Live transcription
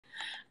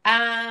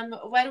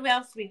What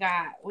else we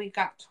got? We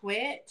got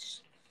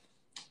Twitch.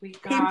 We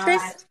got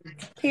Pinterest.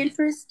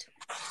 Pinterest.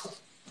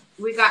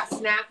 we got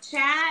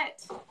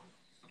Snapchat.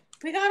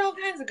 We got all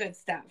kinds of good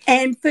stuff.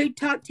 And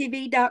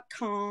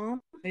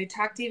foodtalktv.com. A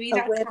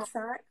Foodtalktv.com.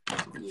 website.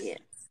 Yes.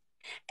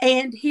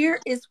 And here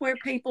is where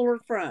people are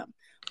from.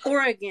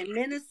 Oregon,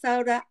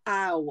 Minnesota,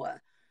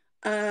 Iowa,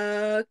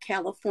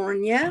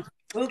 California.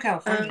 Ooh,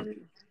 California.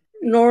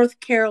 North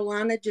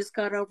Carolina just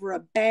got over a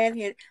bad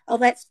hit. Oh,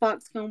 that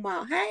Spock's going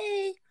wild.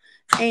 Hey.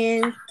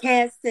 And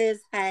Cass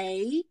says,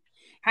 hey.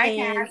 Hi,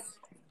 and Cass.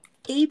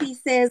 Evie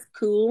says,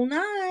 cool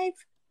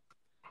knife.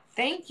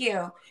 Thank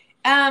you.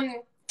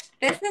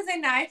 This is a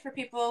knife for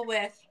people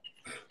with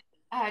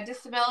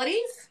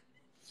disabilities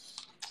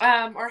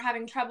or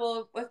having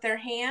trouble with their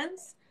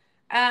hands.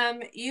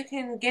 You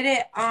can get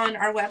it on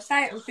our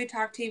website on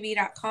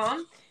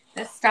foodtalktv.com.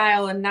 This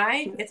style of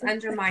knife. It's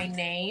under my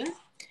name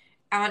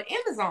on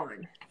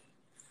Amazon.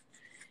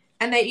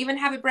 And they even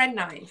have a bread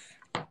knife.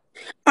 All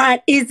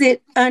right. Is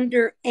it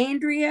under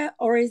Andrea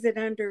or is it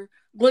under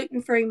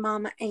Gluten-Free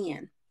Mama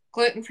Ann?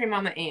 Gluten-Free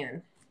Mama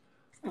Ann.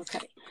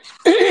 Okay.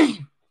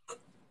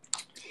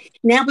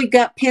 Now we've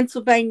got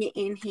Pennsylvania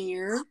in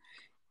here.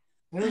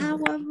 Ooh. Hi,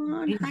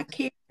 Wavon. Hi,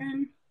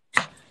 Karen.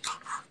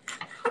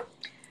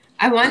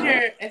 I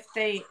wonder if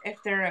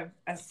they're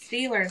a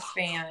Steelers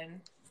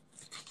fan.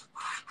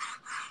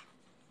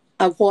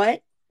 Of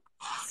what?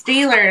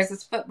 Steelers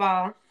is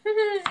football.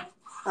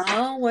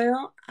 Oh,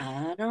 well,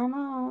 I don't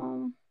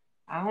know.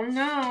 I don't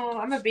know.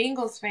 I'm a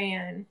Bengals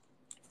fan.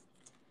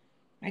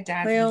 My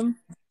dad. Well,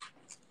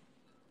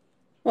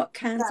 what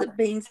kinds of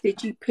beans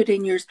did you put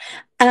in yours?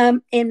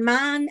 In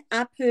mine,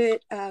 I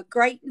put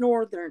Great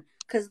Northern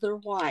because they're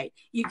white.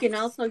 You can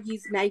also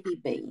use navy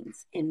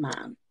beans in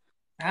mine.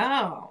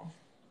 Oh.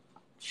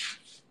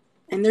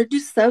 And they're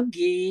just so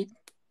good.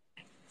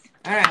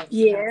 All right.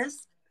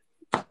 Yes.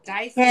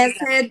 Has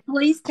said,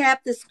 please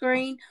tap the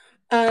screen.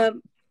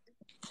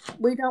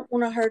 We don't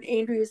want to hurt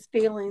Andrea's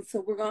feelings,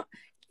 so we're going to.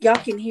 Y'all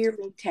can hear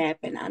me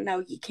tapping. I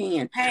know you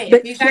can. Hey,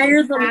 but if you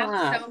share guys the tap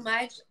live so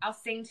much, I'll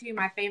sing to you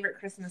my favorite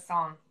Christmas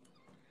song.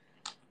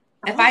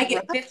 If I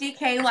get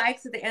 50K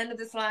likes at the end of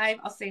this live,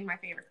 I'll sing my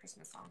favorite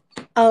Christmas song.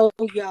 Oh,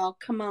 y'all,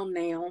 come on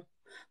now.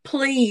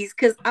 Please,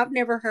 because I've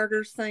never heard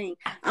her sing.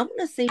 I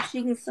want to see if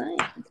she can sing.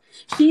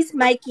 She's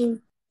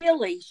making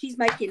chili. She's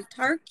making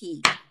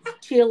turkey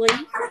chili,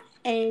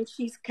 and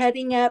she's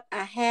cutting up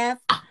a half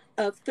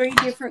of 3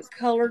 different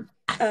colored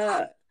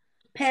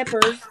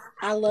peppers.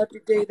 I love to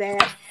do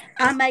that.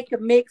 I make a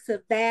mix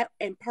of that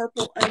and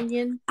purple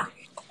onion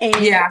and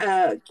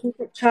keep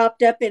it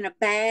chopped up in a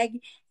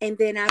bag, and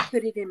then I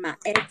put it in my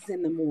eggs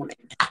in the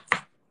morning. Oh,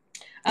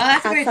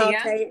 that's a good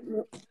idea.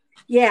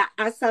 Yeah,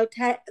 I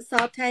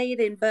saute it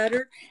in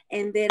butter,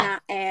 and then I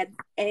add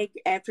egg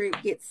after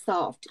it gets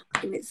soft,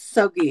 and it's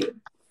so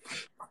good.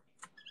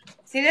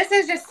 See, this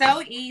is just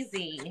so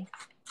easy.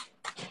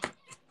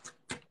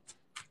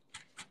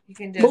 You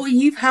can just... Boy,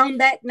 you've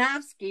honed that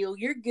knife skill.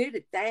 You're good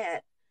at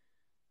that.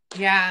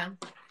 Yeah.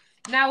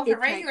 Now, with a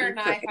regular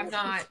knife, I'm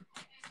not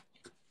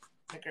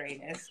the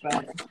greatest,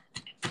 but...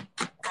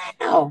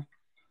 Wow.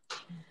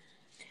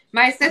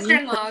 My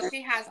sister-in-law,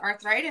 she has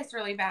arthritis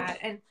really bad,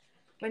 and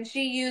when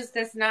she used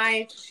this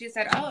knife, she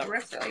said, oh, it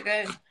works really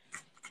good.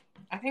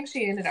 I think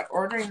she ended up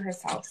ordering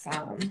herself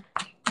some.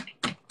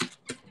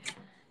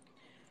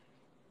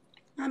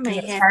 I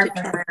may have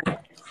to try.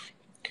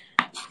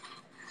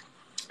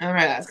 All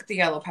right, let's get the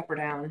yellow pepper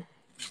down.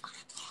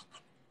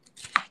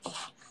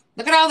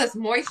 Look at all this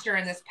moisture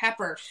in this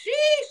pepper.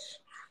 Sheesh.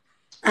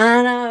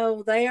 I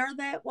know. They are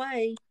that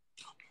way.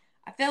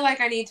 I feel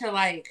like I need to,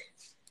 like,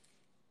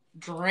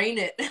 drain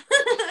it.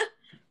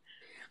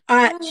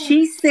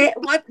 She said,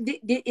 "What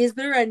is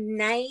there a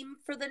name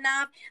for the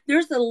knife?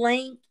 There's a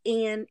link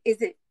in.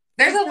 Is it?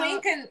 There's a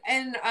link in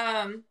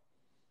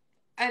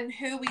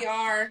who we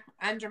are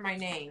under my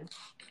name.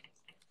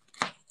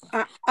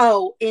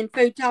 In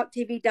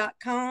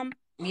foodtalktv.com.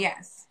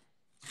 Yes.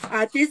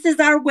 This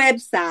is our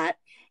website,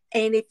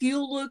 and if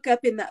you look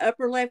up in the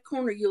upper left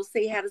corner, you'll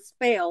see how to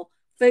spell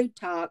Food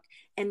Talk,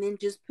 and then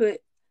just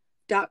put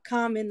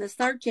 .com in the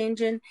search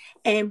engine,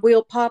 and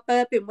we'll pop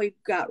up, and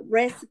we've got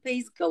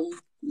recipes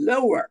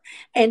galore.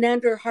 And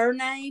under her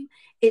name,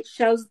 it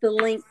shows the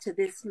link to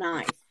this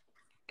knife.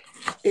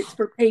 It's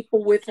for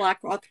people with like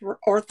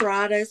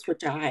arthritis,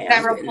 which I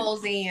have. Cerebral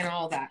palsy and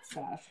all that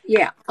stuff.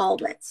 Yeah, all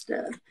that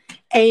stuff.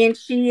 And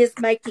she is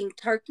making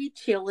turkey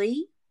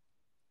chili.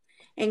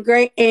 And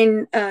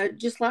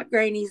just like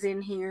Granny's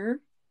in here.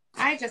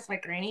 I just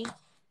like Granny.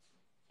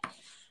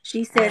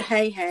 She said,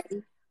 hey.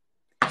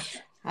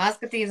 Let's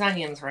get these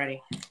onions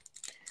ready.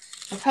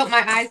 Let's hope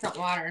my eyes don't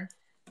water.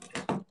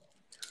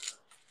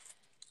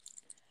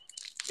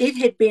 It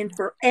had been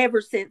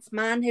forever since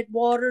mine had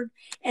watered,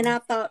 and I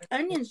thought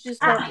onions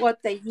just aren't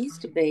what they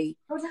used to be.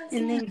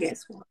 And then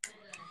guess what?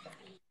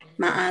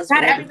 My eyes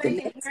watered. Not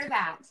everybody can hear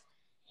that.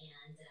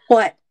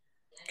 What?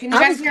 Can you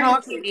guys hear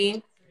his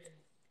TV?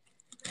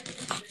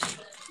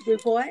 Do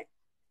what?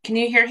 Can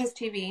you hear his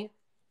TV?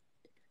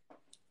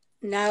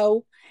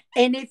 No.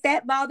 And if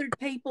that bothered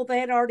people,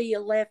 they'd already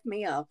left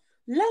me a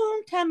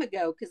long time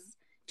ago because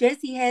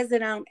Jesse has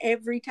it on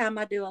every time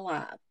I do a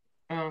live.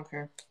 Oh,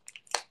 okay.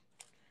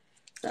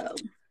 So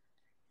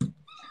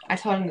I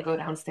told him to go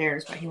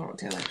downstairs, but he won't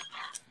do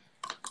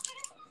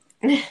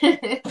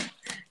it.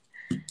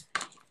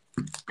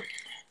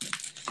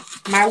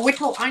 My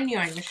little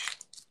onions.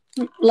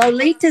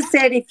 Lolita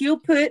said if you'll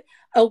put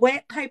a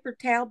wet paper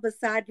towel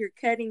beside your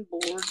cutting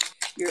board,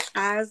 your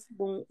eyes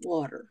won't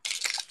water.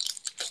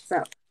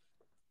 So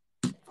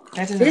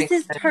this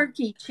is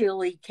turkey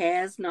chili,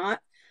 Kaz,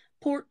 not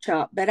pork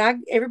chop. But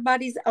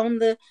everybody's on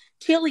the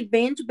chili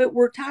binge, but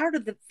we're tired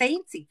of the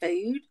fancy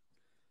food.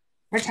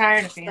 We're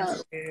tired of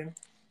fancy food.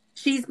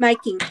 She's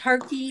making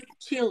turkey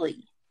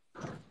chili.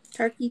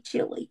 Turkey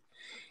chili.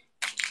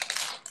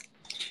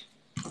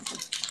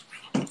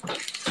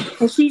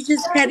 And she's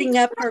just cutting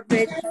up her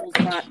vegetables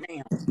right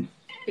now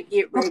to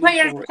get ready play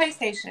your for it.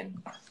 PlayStation.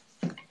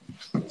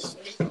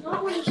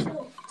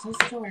 Close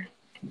the door.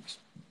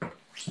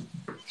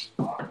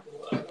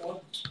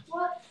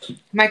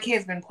 My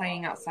kid's been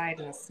playing outside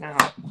in the snow.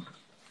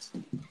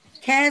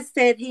 Kaz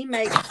said he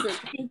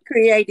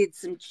created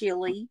some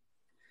chili.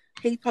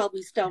 He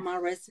probably stole my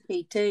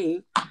recipe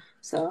too.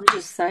 So I'm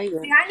just saying.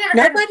 See,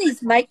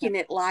 nobody's making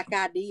it like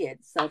I did,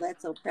 so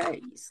that's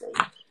okay, you see.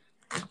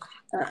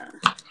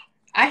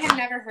 I had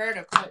never heard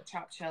of pork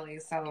chop chili,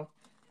 so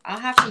I'll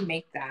have to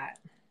make that.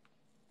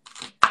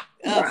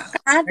 Ugh,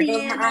 hi,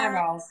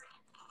 Deanna.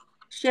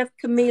 Chef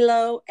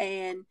Camilo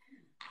and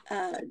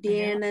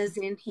Deanna's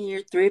in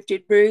here.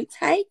 Thrifted Roots.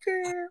 Hey,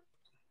 girl.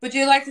 Would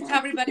you like to tell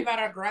everybody about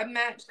our grub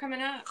match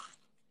coming up?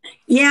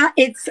 Yeah,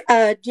 it's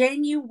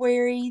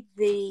January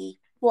the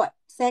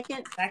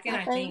second? Second,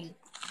 I think.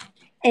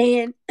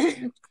 And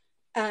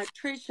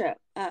Trisha,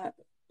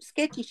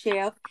 Sketchy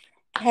Chef,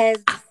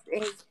 has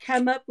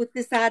come up with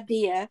this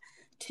idea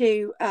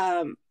to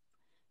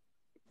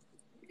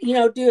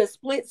do a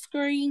split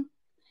screen.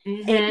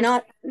 Mm-hmm.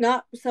 And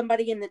not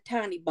somebody in the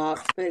tiny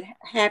box, but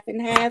half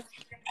and half.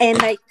 And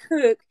they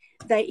cook.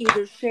 They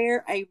either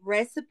share a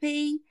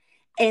recipe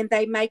and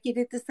they make it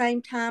at the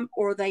same time,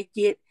 or they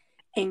get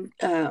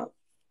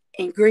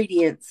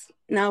ingredients.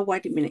 No,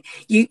 wait a minute.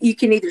 You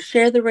can either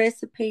share the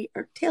recipe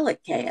or tell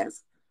it,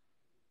 Kaz.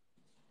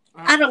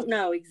 I don't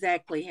know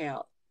exactly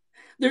how.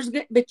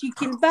 But you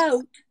can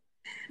vote.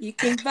 You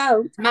can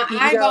vote. My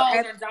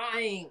eyeballs are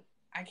dying.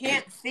 I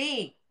can't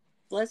see.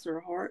 Bless her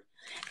heart.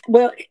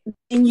 Well,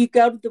 and you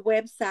go to the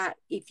website.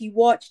 If you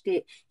watched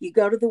it, you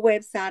go to the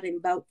website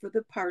and vote for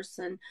the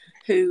person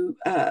who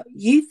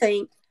you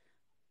think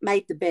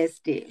made the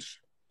best dish.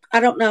 I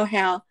don't know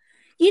how.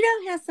 You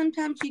know how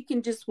sometimes you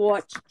can just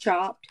watch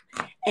Chopped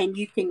and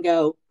you can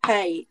go,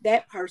 hey,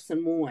 that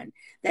person won.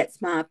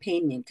 That's my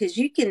opinion. Because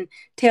you can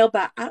tell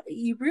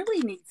you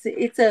really need to.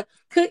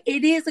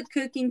 It is a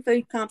cooking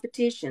food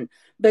competition,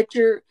 but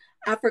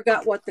I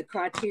forgot what the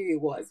criteria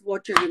was.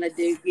 What you're going to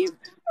do, give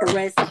a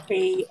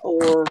recipe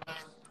or...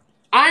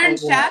 Iron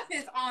Chef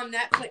is on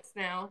Netflix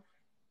now.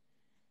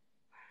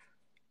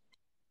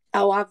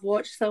 Oh, I've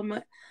watched so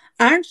much.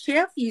 Iron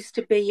Chef used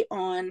to be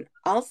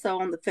also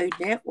on the Food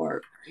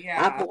Network.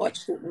 Yeah. I've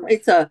watched it.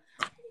 It's a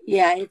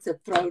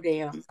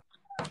throwdown.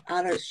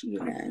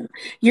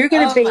 You're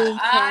going to be... My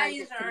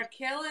eyes are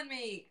killing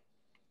me.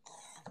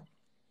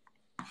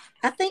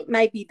 I think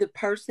maybe the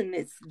person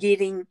that's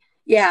getting...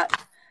 Yeah,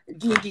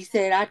 Gigi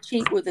said, I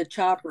cheat with a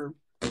chopper.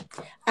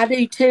 I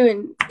do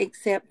too,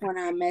 except when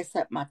I mess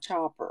up my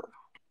chopper.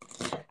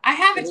 I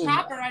have a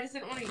chopper. I just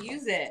didn't want to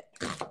use it.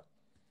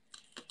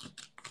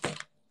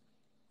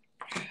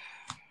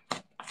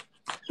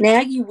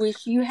 Now you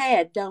wish you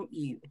had, don't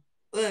you?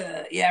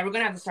 Yeah, we're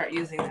going to have to start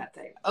using that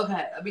thing.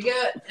 Okay, let me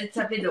get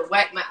something to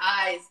wipe my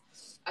eyes.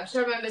 I'm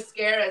sure my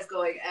mascara is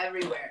going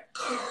everywhere.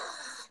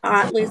 All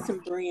right, listen,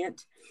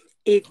 Brent.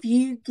 If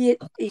you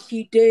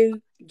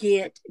do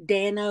get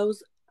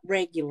Dano's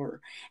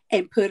regular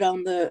and put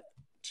on the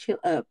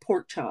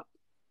pork chop.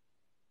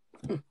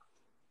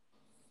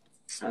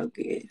 So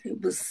good.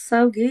 It was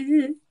so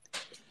good.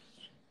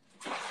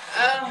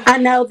 I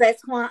know,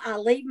 that's why I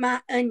leave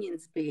my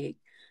onions big.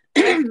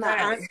 My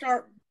eyes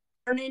start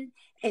burning,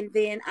 and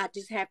then I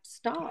just have to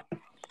stop.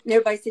 And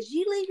everybody says,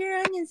 you leave your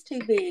onions too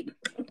big.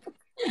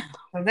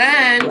 Well,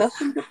 then,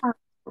 scoot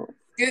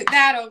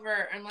that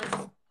over, and let's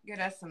get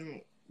us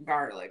some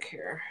garlic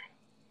here.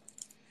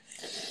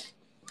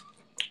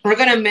 We're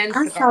going to mince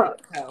the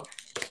garlic, though.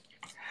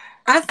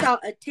 I saw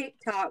a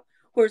TikTok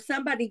where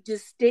somebody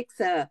just sticks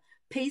a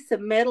piece of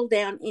metal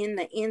down in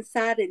the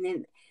inside,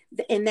 and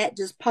that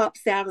just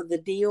pops out of the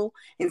deal.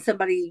 And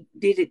somebody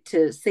did it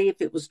to see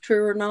if it was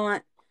true or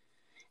not.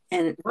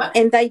 And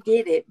they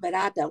did it, but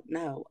I don't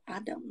know.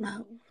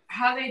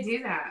 How they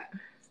do that?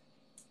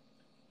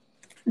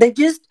 They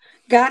just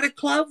got a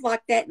clove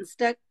like that and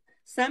stuck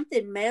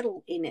something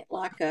metal in it,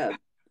 like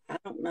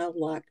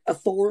like a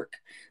fork.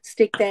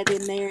 Stick that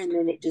in there, and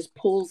then it just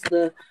pulls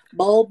the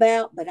bulb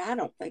out. But I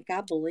don't think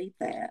I believe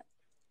that.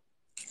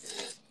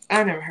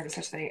 I've never heard of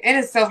such a thing. It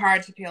is so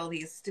hard to peel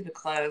these stupid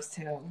cloves,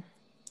 too.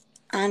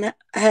 I know.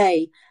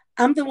 Hey,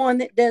 I'm the one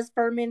that does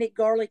fermented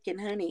garlic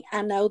and honey.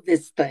 I know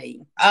this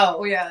thing.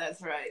 Oh, yeah,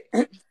 that's right.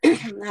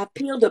 I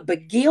peeled a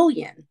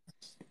bagillion.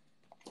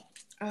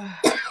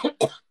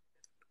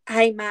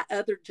 Hey, my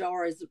other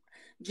jar is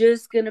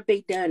just going to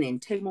be done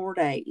in 2 more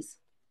days.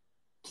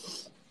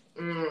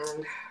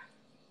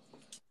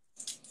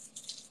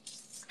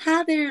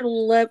 Hi there,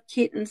 love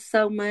kittens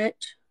so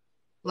much.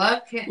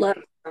 Love kittens.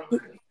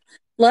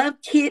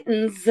 Love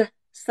kittens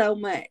so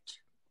much.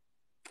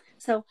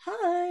 So,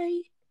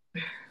 hi.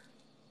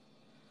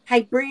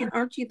 Hey, Brent,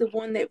 aren't you the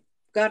one that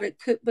got a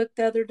cookbook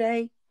the other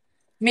day?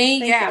 Me, I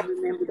think I yeah.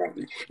 remember that.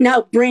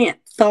 No, Brent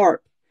Tharp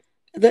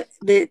that's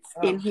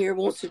in here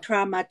wants to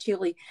try my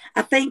chili.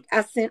 I think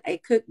I sent a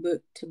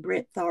cookbook to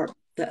Brent Tharp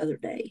the other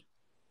day.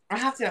 I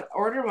have to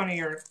order one of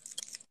your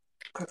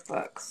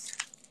cookbooks.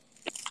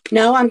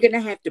 No, I'm going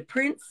to have to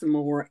print some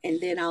more, and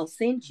then I'll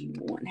send you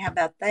one. How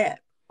about that?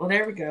 Well,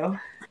 there we go.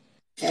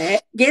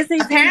 Guess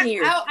who's in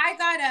here? Oh, I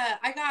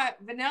got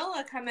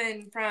vanilla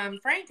coming from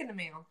Frank in the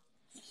mail.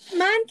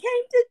 Mine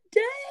came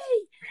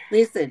today.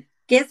 Listen,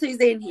 guess who's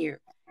in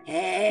here?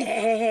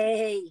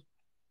 Hey.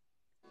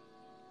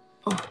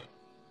 Oh,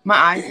 my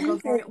eyes are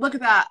going. Look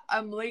at that.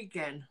 I'm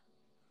leaking.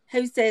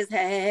 Who says,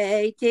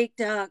 hey,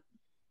 TikTok?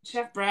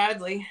 Chef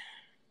Bradley.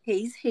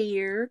 He's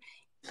here.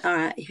 All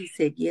right. He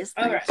said, yes,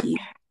 thank you.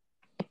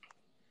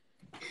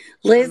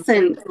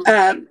 Listen,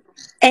 Listen,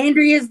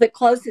 Andrea's the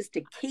closest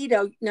to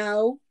keto.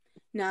 No.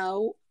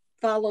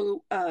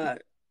 Follow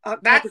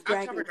October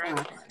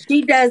Dragonfly.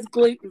 She does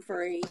gluten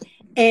free,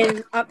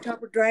 and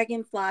October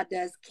Dragonfly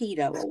does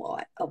keto a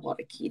lot of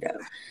keto.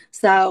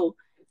 So,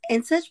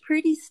 and such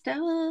pretty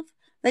stuff.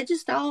 They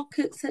just all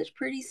cook such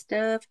pretty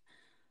stuff.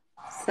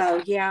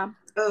 So yeah,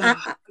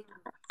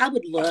 I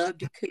would love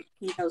to cook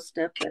keto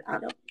stuff, but I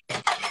don't.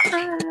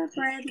 Hi,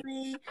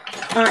 Bradley.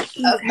 All right,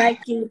 she's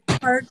making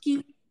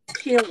turkey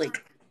chili.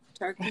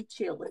 Turkey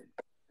chili.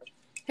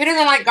 Who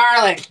doesn't like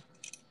garlic?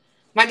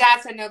 My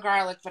dad said no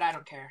garlic, but I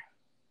don't care.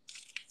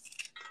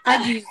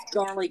 I use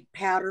garlic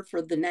powder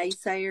for the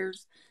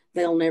naysayers.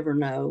 They'll never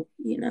know,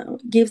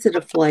 gives it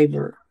a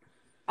flavor.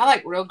 I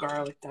like real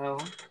garlic, though.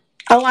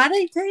 Oh, I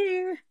do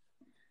too.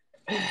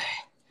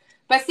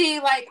 But see,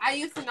 like, I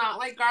used to not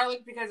like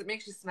garlic because it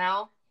makes you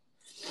smell.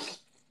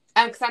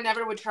 Because I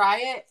never would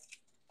try it.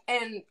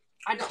 And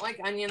I don't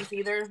like onions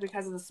either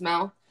because of the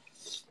smell.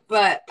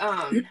 But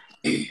I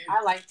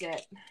liked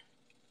it.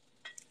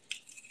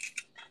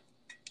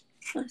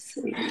 Let's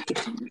see.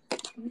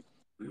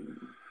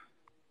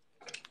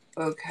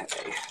 Okay.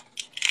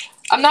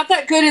 I'm not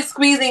that good at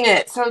squeezing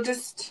it, so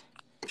just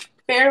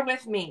bear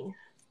with me.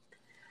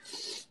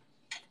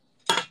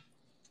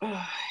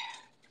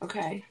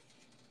 Okay.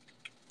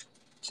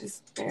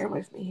 Just bear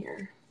with me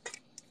here.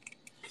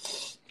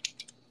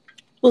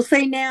 Well,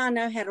 see, now I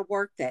know how to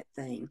work that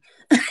thing.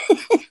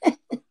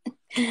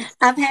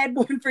 I've had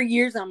one for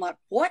years. I'm like,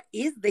 what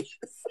is this?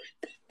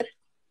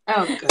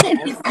 Oh,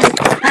 goodness.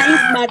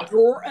 Hangs my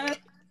drawer up.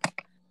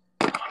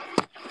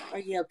 Are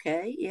you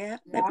okay? Yeah,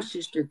 that was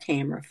just your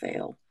camera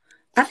fell.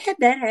 I've had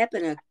that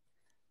happen a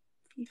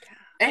few times.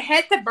 It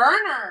hit the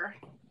burner.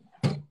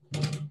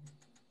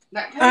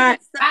 That could I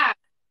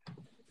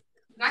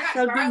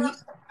got garlic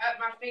up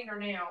my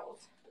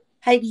fingernails.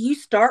 Hey, do you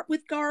start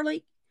with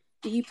garlic?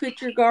 Do you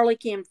put your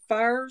garlic in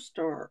first,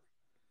 or?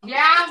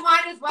 Yeah,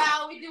 might as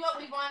well. We do what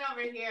we want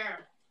over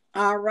here.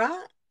 All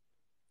right.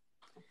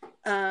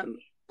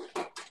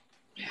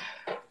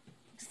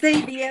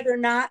 See, the other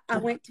night I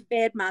went to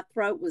bed, my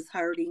throat was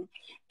hurting,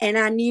 and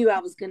I knew I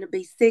was going to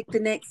be sick the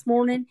next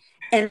morning.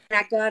 And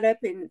I got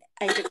up and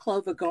ate a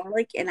clove of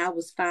garlic, and I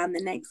was fine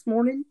the next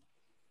morning.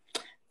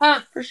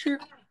 For sure.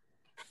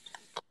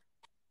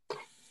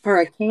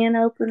 For a can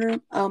opener,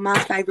 oh, my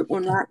favorite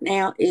one right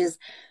now is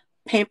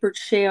Pampered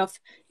Chef.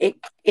 It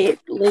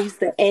leaves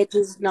the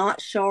edges not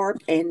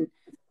sharp, and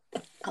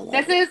I love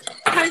it. This is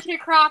Country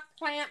Crock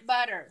plant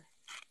butter.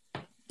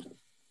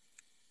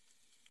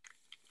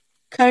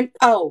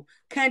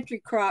 Country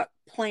Crock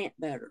plant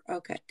butter.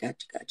 Okay,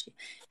 gotcha.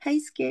 Hey,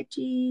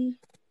 Sketchy.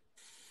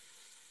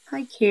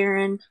 Hi,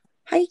 Karen.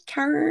 Hey,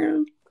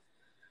 Karen.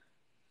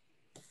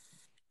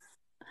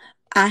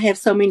 I have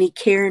so many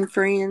Karen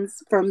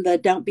friends from the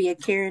Don't Be a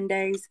Karen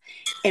days,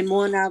 and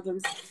one of them,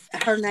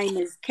 her name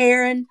is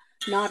Karen,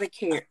 not a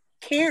Karen.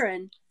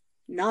 Karen,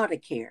 not a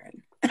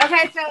Karen.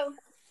 Okay,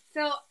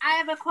 so I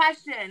have a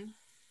question.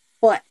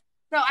 What?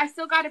 So I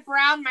still got to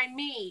brown my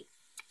meat.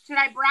 Should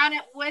I brown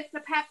it with the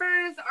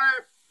peppers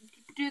or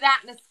do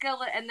that in a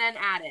skillet and then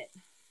add it?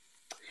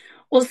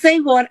 Well, see,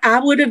 what I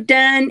would have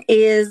done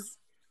is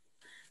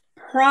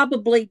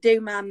probably do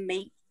my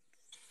meat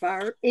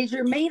first. Is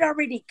your meat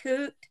already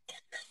cooked?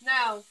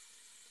 No.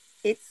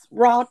 It's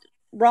raw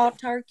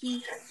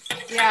turkey?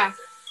 Yeah.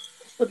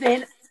 Well,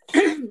 then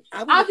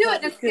I'll do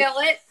it in a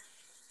skillet.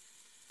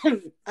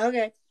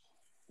 Okay.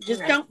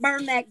 Just don't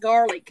burn that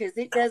garlic because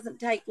it doesn't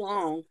take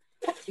long.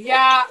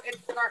 Yeah, it's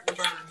starting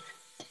to burn.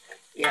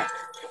 Yeah.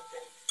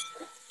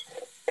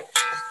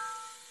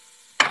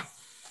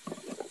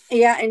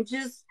 Yeah, and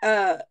just,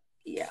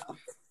 yeah.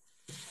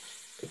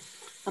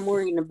 I'm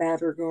worrying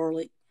about her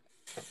garlic.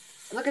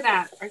 Look at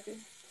that. Right there.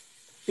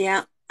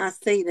 Yeah, I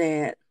see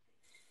that.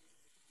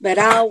 But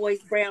I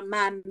always brown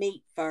my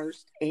meat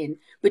first,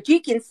 but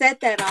you can set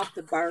that off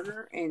the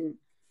burner and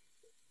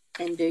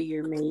do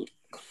your meat.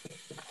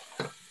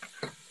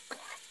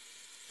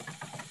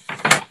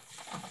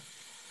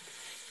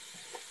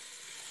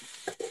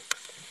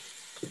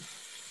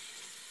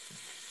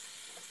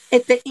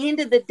 At the end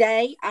of the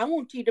day, I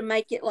want you to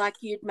make it like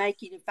you'd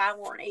make it if I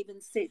weren't even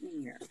sitting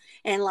here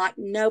and like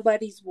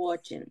nobody's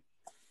watching.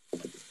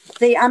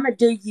 See, I'm a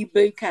do you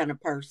boo kind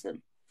of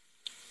person.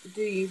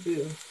 Do you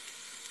boo?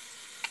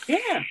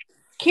 Yeah.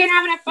 Can't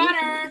have enough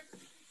butter.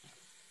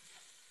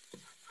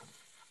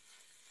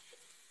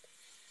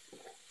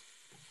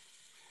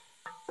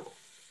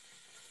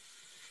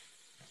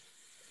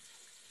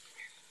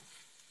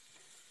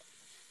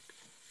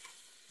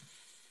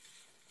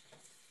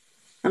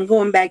 I'm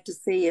going back to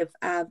see if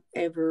I've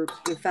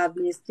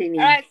missed All anything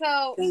right,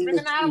 so we're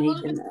that gonna add you a need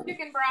little to bit know. of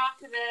chicken broth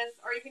to this,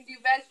 or you can do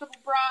vegetable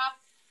broth,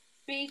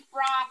 beef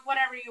broth,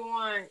 whatever you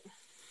want.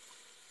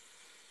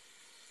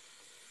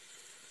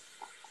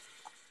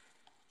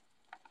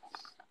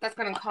 That's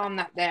gonna calm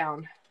that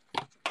down.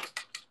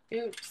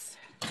 Oops.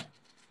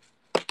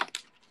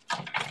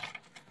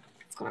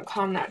 It's gonna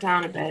calm that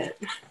down a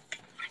bit.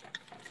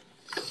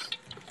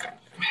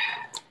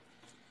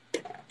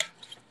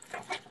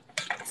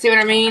 See what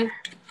I mean?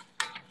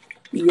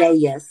 Yeah,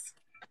 yes.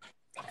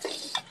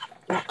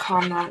 Don't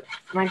calm that.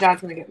 My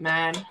dad's gonna get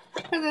mad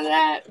because of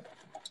that.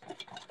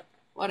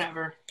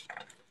 Whatever.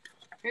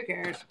 Who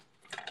cares?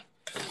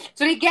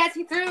 So he gets.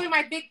 He threw in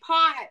my big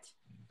pot.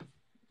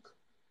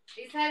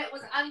 He said it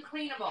was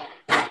uncleanable.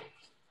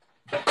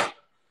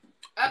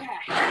 Okay.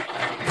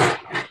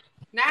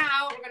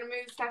 Now we're gonna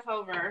move stuff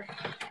over.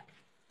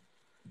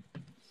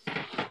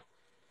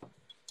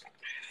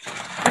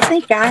 I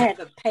think I have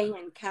a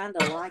pan kind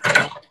of like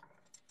that.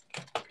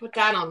 Put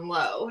that on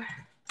low.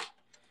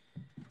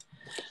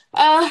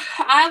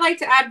 I like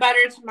to add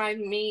butter to my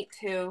meat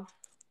too.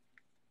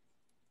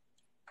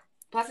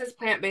 Plus it's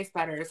plant-based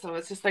butter, so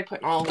it's just like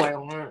putting olive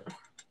oil on it.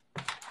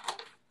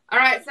 All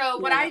right, so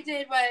what I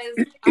did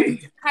was I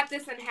cut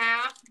this in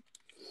half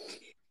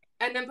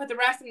and then put the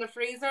rest in the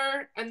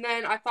freezer, and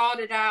then I thawed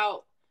it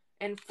out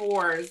in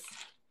 4s.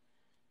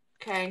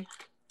 Okay.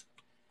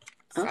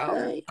 So.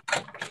 Okay.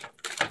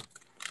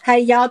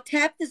 Hey, y'all,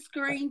 tap the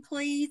screen,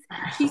 please.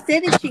 She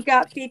said if she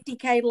got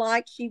 50K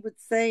likes, she would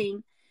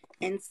sing.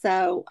 And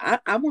so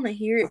I want to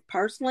hear it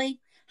personally.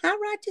 Hi,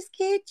 Righteous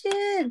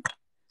Kitchen.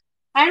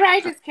 Hi,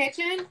 Righteous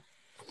Kitchen.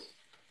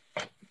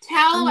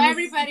 Tell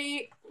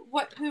everybody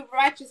who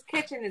Righteous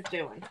Kitchen is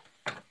doing.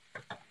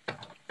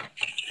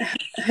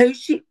 Who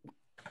she?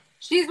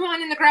 She's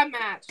one in the grub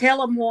match.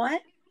 Tell them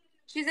what?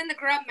 She's in the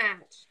grub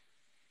match.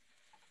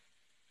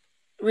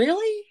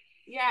 Really?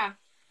 Yeah.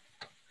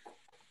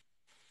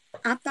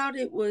 I thought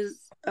it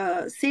was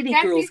City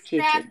Girls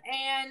Kitchen. Steph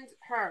and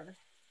her.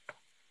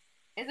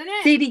 Isn't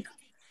it?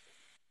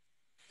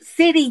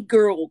 City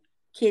Girl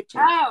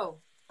Kitchen. Oh.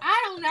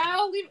 I don't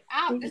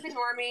know. Just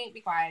ignore me.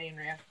 Be quiet,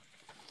 Andrea.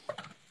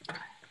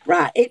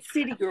 Right. It's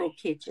City Girl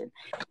Kitchen.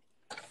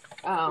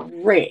 Oh.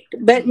 Correct.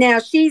 But now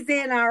she's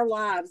in our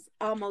lives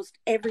almost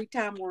every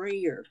time we're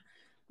here.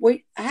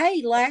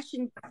 Lash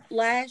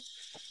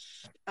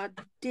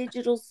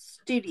Digital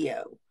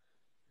Studio.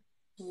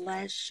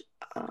 Lash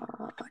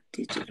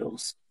Digital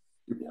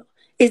Studio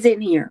is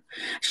in here.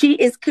 She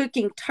is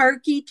cooking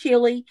turkey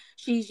chili.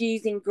 She's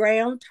using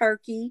ground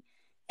turkey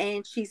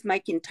and she's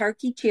making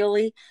turkey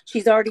chili.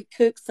 She's already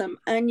cooked some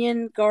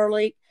onion,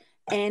 garlic,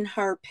 and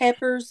her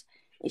peppers.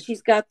 And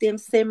she's got them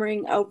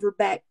simmering over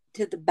back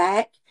to the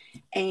back.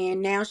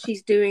 And now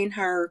she's doing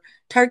her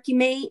turkey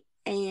meat.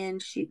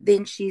 And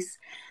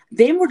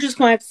then we're just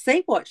going to have to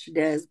see what she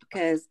does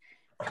because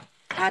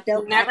I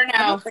don't know.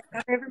 I don't think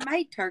I've ever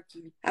made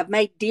turkey. I've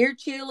made deer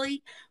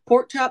chili,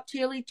 pork chop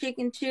chili,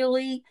 chicken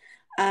chili,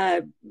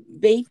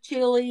 beef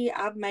chili.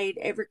 I've made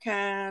every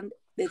kind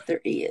that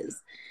there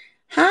is.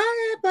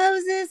 Hi,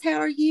 Moses. How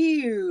are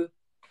you?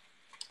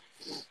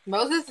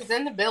 Moses is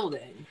in the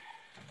building.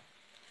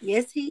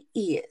 Yes, he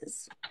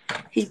is.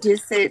 He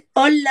just said,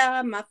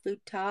 "Hola, my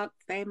food talk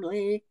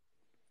family."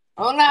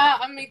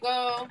 Hola,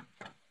 amigo.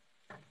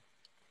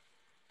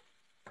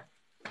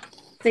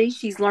 See,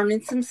 she's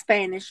learning some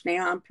Spanish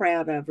now. I'm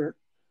proud of her.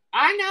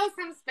 I know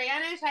some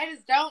Spanish. I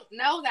just don't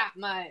know that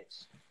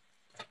much.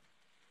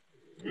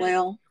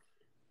 Well,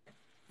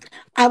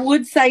 I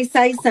would say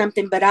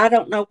something, but I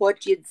don't know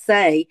what you'd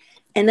say.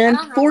 And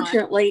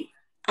unfortunately,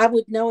 I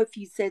would know if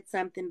you said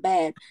something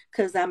bad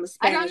because I'm a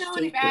Spanish teacher. I don't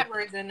know any bad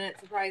words in it,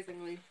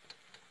 surprisingly.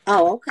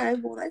 Oh, okay.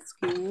 Well, that's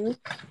good.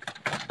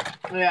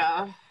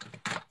 Yeah.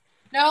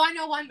 No, I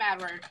know one bad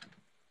word.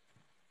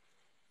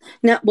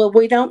 No, well,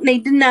 we don't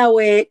need to know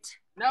it.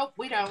 Nope,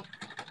 we don't.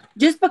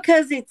 Just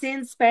because it's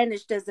in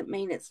Spanish doesn't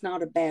mean it's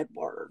not a bad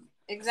word.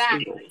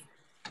 Exactly.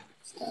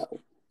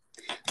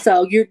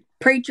 So your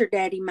preacher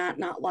daddy might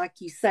not like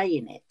you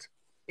saying it.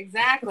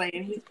 Exactly,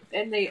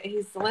 and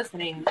he's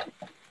listening.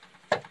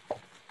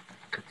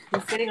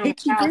 He's sitting on the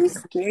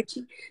couch.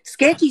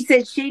 Sketchy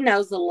said she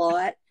knows a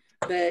lot.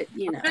 But,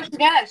 you What know, she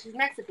does? She's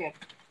Mexican.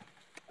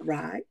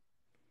 right.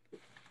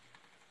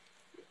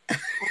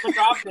 What's my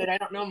dog did? I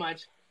don't know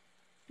much.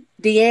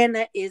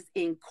 Deanna is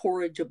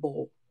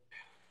incorrigible.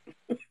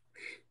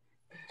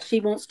 She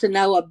wants to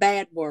know a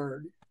bad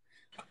word.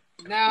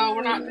 No,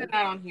 we're not doing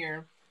that on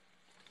here.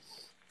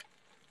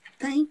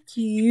 Thank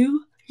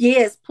you.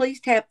 Yes, please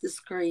tap the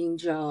screen,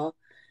 y'all.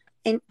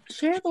 And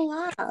share the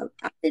live.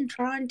 I've been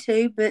trying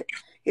to, but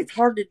it's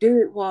hard to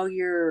do it while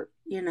you're,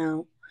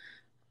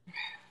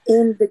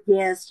 in the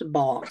guest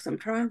box. I'm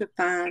trying to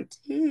find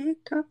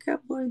TikTok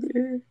Cowboy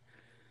there.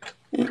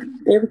 And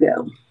there we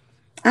go.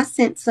 I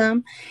sent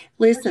some.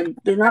 Listen,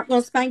 they're not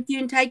going to spank you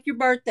and take your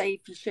birthday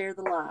if you share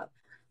the live.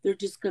 They're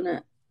just going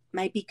to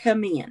maybe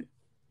come in.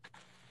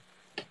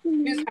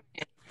 Who's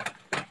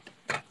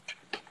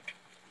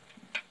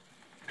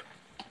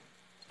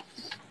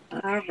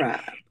All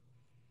right.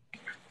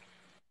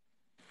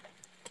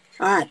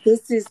 All right.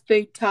 This is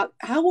Food Talk.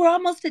 Oh, we're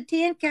almost at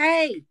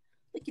 10K.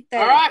 Look at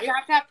that. All right, you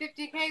have to have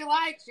 50K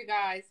likes, you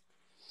guys.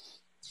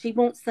 She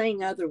won't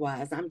sing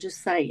otherwise. I'm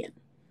just saying.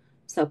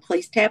 So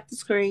please tap the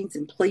screens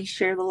and please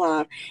share the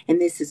live. And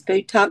this is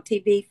Food Talk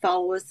TV.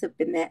 Follow us up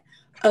in that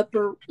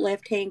upper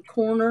left-hand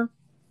corner.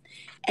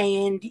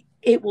 And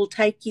it will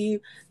take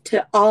you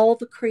to all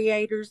the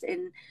creators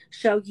and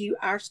show you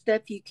our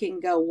stuff. You can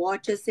go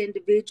watch us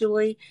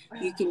individually.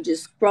 You can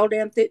just scroll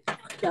down through.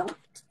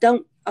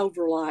 Don't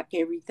overlike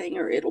everything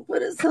or it'll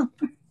put us on.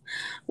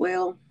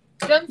 Well,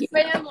 Don't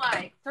spam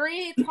like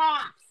 3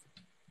 tops.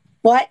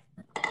 What?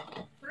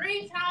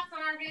 3 tops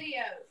on our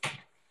videos.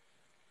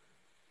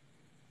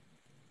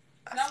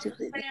 Don't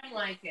spam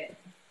like it.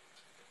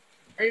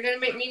 Or you're gonna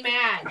make me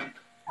mad.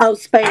 Oh,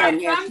 spam. All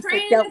right, Yeah, so I'm she said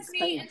draining don't this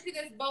meat spam. into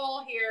this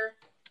bowl here.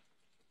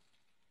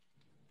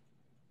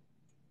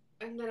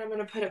 And then I'm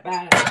gonna put it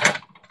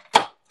back.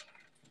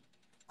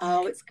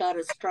 Oh, it's got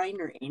a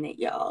strainer in it,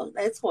 y'all.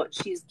 That's what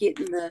she's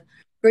getting the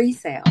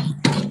grease out.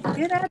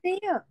 Good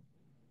idea.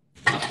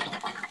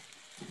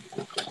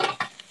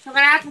 So I'm gonna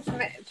add some,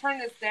 turn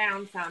this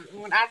down some.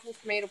 I'm gonna add some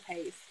tomato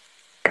paste.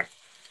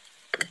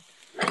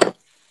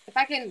 If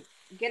I can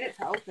get it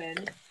to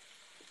open.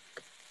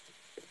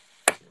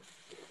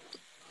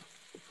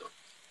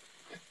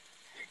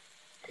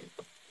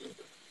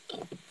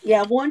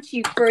 Yeah, once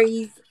you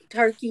freeze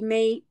turkey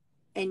meat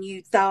and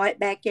you thaw it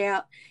back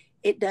out,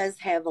 it does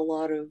have a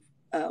lot of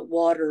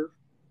water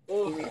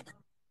in it.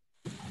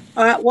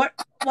 All right, what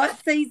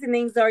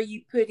seasonings are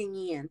you putting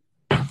in?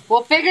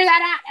 We'll figure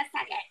that out in a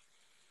second.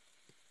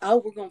 Oh,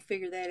 we're going to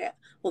figure that out.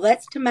 Well,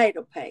 that's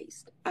tomato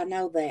paste. I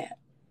know that.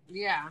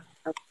 Yeah.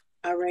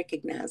 I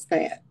recognize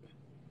that.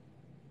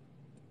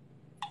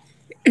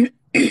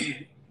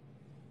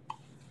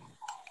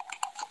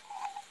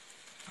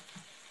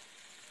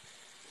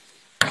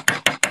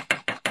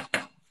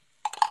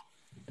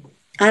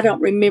 I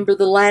don't remember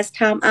the last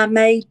time I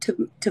made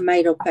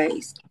tomato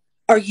paste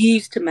or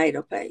used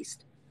tomato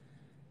paste.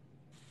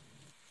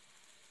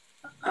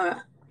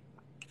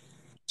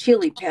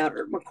 Chili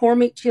powder,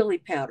 McCormick chili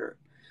powder,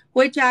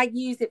 which I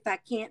use if I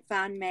can't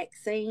find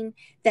Maxine.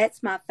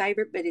 That's my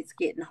favorite, but it's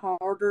getting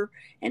harder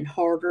and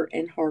harder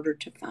and harder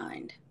to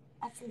find.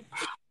 Okay.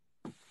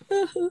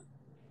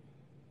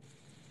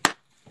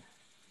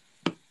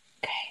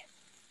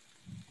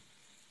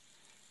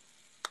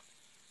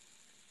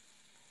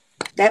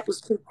 That was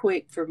too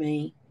quick for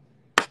me.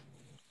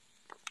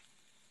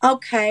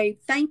 Okay,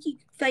 thank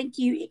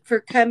you for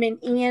coming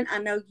in. I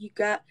know you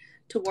got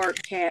to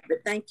work, Kat, but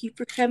thank you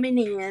for coming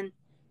in.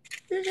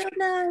 You're so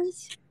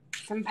nice.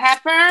 Some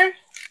pepper.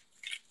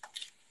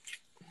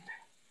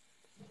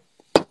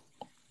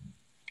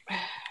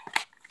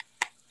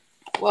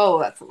 Whoa,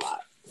 that's a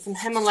lot. Some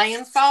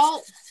Himalayan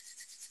salt.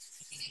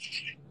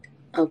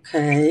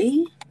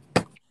 Okay.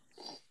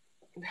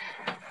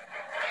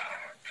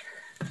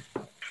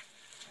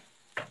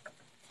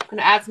 I'm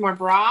gonna add some more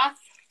broth.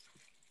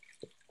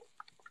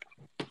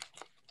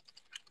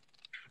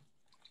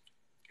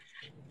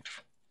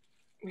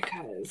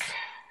 Because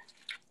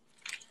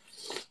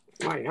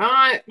why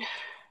not?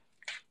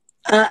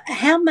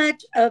 How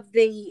much of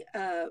the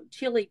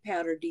chili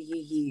powder do you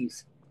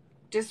use?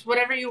 Just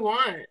whatever you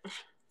want.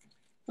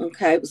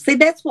 Okay. See,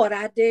 that's what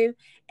I do,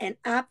 and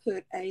I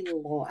put a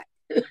lot.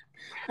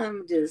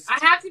 I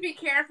have to be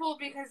careful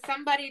because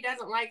somebody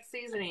doesn't like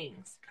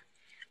seasonings.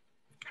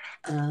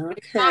 Okay.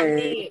 It's not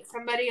me. It's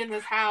somebody in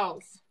this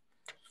house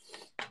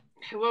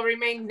who will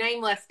remain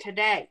nameless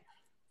today.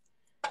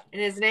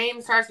 And his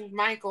name starts with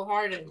Michael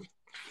Harden.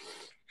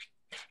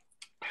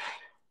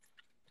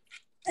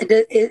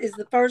 Is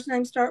the first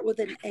name start with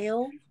an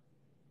L?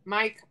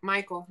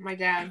 Michael, my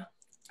dad.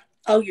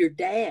 Oh, your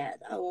dad.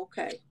 Oh,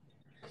 okay.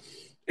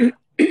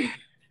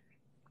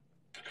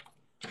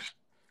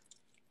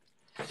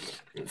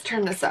 Let's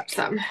turn this up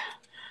some.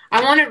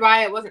 I wondered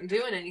why it wasn't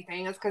doing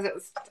anything. It's because it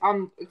was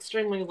on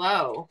extremely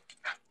low.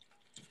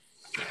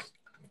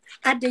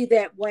 I do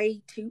that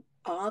way too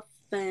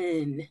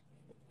often.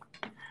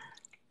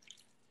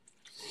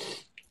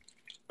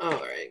 All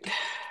right.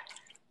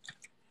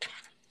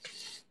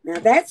 Now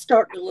that's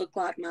starting to look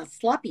like my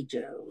sloppy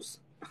joes.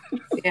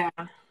 Yeah.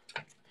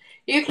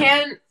 You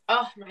can.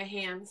 Oh, my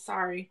hand.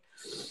 Sorry.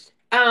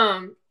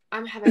 I'm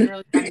having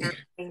really bad nerve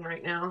pain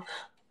right now.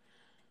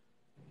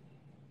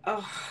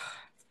 Oh.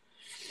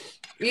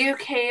 You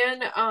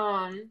can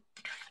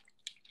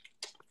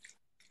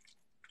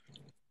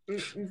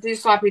do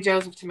sloppy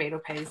joes with tomato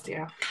paste.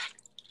 Yeah.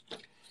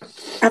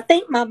 I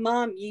think my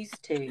mom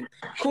used to.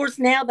 Of course,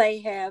 now they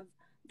have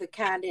the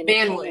kind in a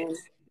can. Bandwidth.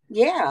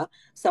 Yeah.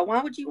 So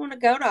why would you want to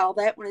go to all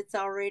that when it's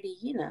already,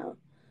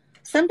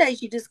 Some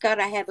days you just got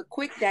to have a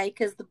quick day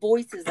because the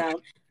voice is on.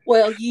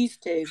 Well,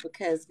 used to,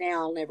 because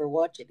now I'll never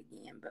watch it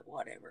again, but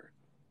whatever.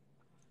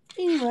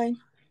 Anyway,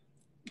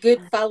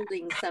 good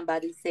folding,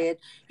 somebody said.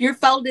 You're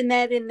folding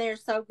that in there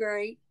so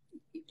great.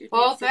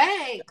 Well,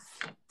 thanks.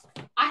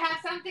 I have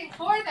something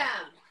for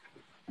them.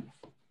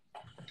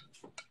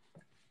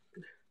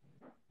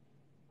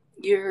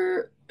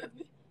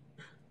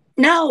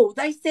 No,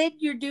 they said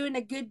you're doing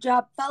a good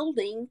job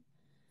folding.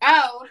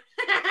 Oh.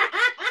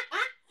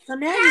 So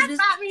now you're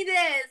just... taught me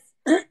this.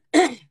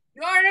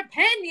 Your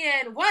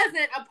opinion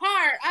wasn't a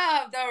part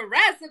of the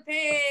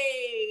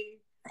recipe.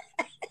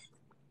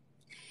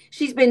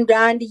 She's been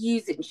dying to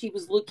use it, and she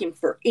was looking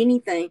for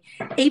anything.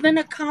 Even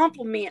a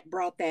compliment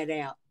brought that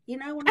out. You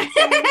know what I'm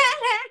saying?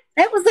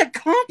 That was a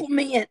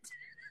compliment.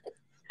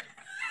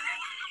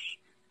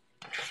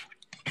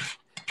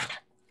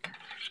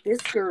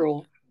 This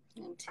girl,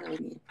 I'm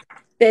telling you,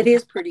 that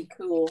is pretty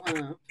cool,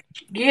 huh?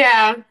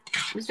 Yeah,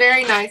 it's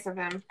very nice of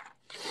him.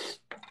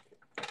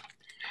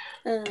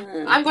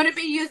 I'm going to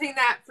be using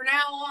that from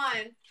now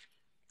on.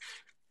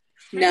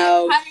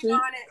 No, cutting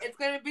on it. It's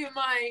going to be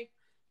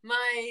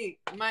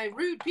my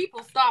rude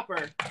people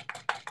stopper.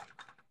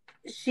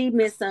 She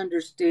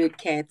misunderstood,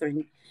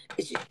 Catherine.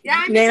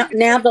 Yeah,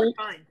 now the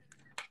fine.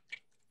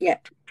 Yeah.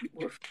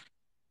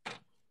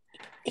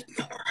 Ignore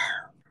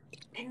her.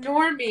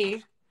 Ignore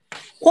me.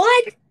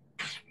 What?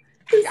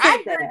 Who said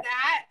I heard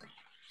that.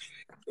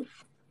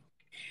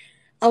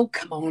 Oh,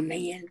 come on,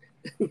 man.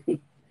 How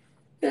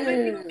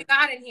many people we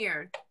got in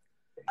here?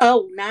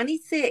 Oh,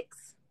 96.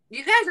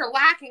 You guys are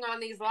lacking on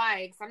these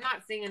likes. I'm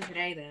not singing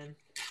today then.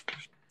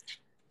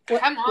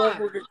 Come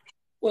on.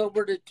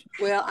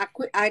 I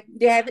quit. I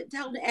haven't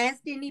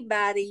asked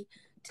anybody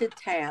to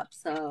tap,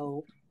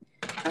 so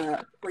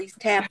please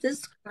tap the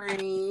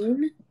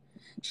screen.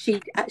 She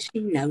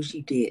knows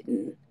you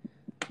didn't.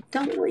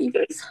 Don't leave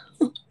us.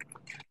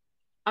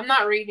 I'm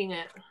not reading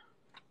it.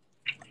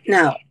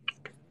 No.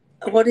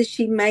 What is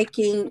she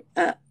making?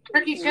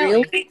 Turkey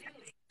chili.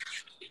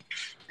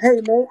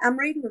 Hey, man, I'm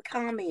reading the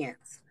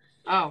comments.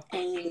 Oh.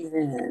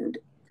 And,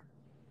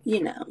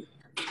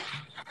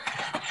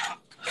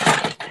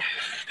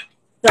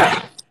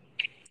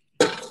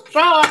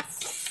 So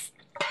let's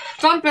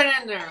dump it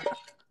in there.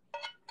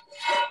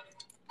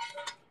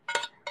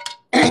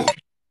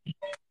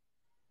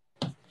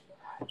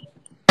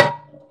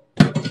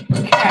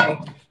 Okay.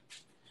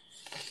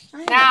 I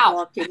haven't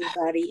blocked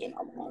anybody in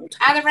a long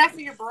time. Add the rest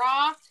of your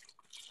broth.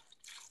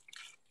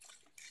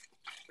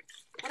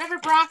 Whatever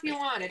broth you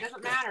want. It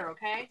doesn't matter,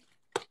 okay?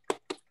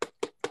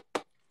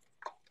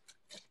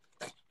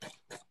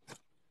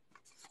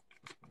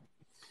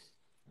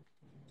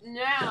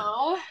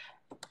 Now,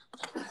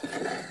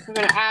 we're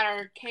going to add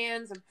our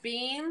cans of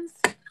beans.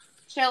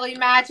 Chili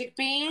magic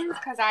beans,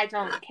 because I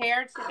don't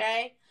care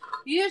today.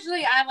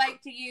 Usually, I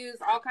like to use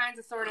all kinds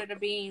of sorted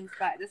of beans,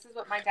 but this is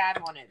what my dad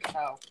wanted,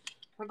 so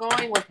we're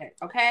going with it,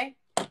 okay?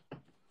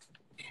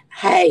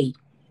 Hey,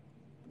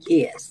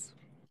 yes.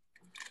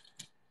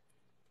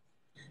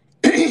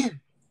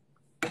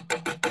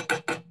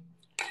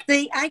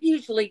 See, I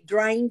usually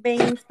drain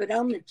beans, but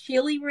on the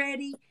chili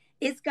ready,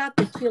 it's got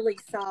the chili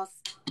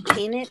sauce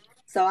in it,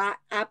 so I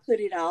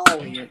put it all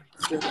in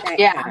with that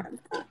kind.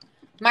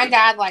 My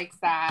dad likes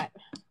that.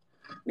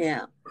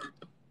 Yeah.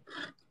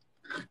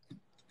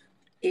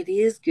 It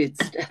is good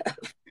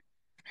stuff.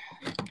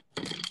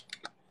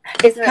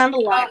 It's kind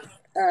of like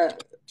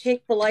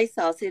Chick-fil-A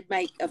sauce. It'd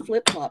make a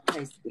flip-flop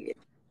taste good.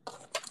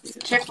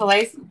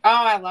 Chick-fil-A? Oh,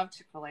 I love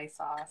Chick-fil-A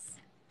sauce.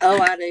 Oh,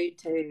 I do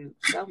too.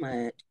 So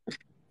much.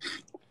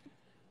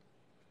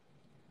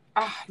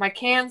 Oh, my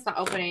can's not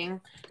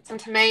opening. Some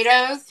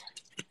tomatoes.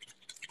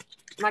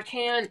 My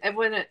can, it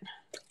wouldn't.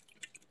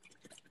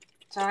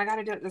 So I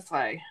gotta do it this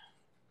way.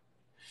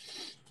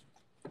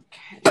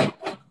 Okay.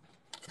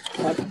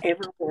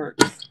 Whatever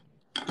works.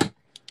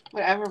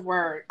 Whatever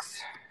works.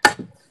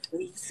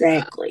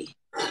 Exactly.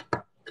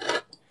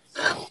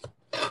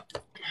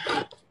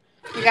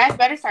 You guys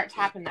better start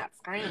tapping that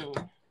screen.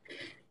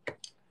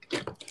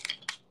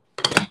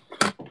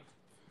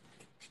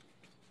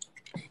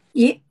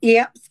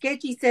 Yeah,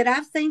 Sketchy said,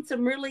 I've seen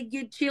some really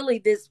good chili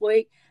this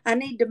week. I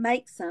need to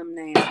make some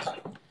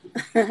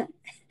now.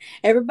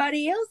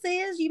 Everybody else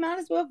is. You might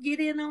as well get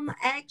in on the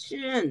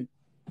action.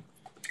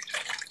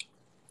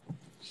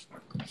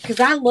 Because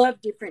I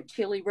love different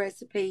chili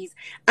recipes.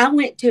 I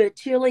went to a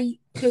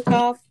chili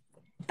cook-off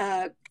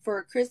for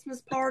a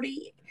Christmas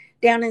party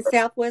down in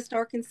Southwest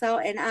Arkansas,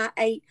 and I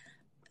ate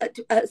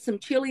some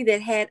chili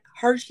that had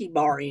Hershey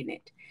bar in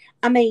it.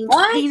 I mean,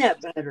 what?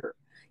 Peanut butter.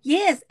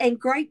 Yes, and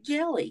grape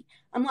jelly.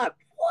 I'm like,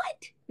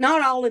 what?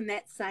 Not all in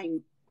that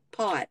same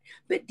pot,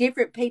 but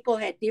different people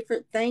had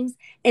different things,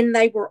 and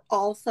they were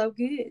all so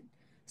good.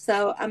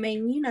 So, I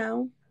mean,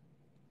 now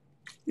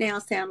I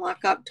sound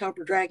like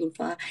October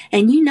Dragonfly,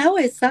 and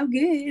it's so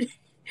good.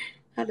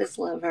 I just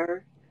love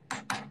her.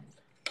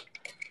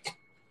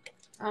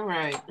 All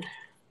right.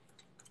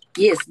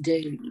 Yes,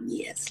 do.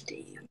 Yes,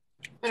 do.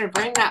 Better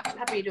bring that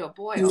puppy to a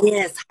boil.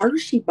 Yes,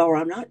 Hershey bar.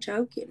 I'm not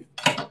joking.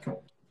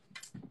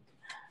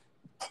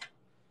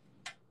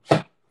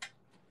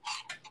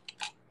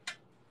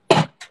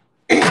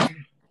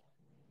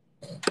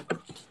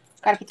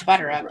 Gotta put the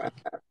butter up.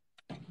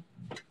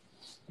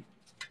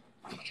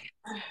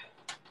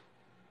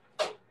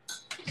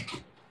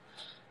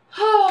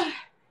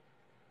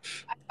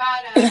 I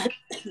got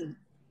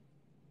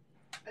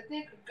I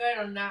think I'm good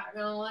on that. I'm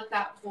gonna let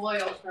that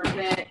boil for a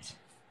bit.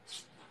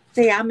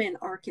 See, I'm in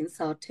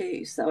Arkansas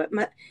too, so it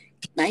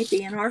may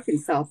be an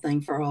Arkansas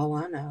thing for all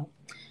I know.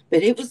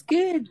 But it was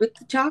good with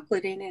the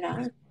chocolate in it.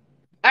 All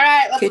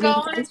right, let's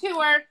go couldn't on a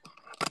tour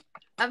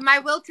of my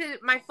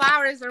wilted. My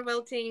flowers are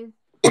wilting,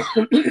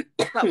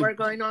 but we're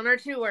going on our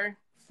tour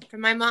for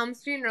my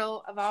mom's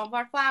funeral of all of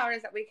our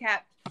flowers that we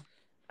kept.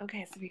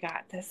 Okay, so we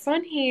got this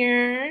one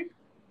here.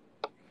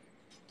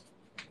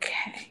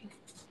 Okay,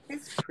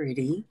 It's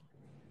pretty.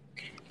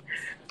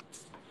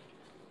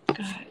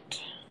 good.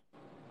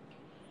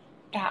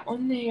 That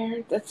one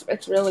there.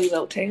 It's really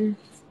wilting.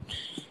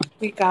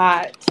 We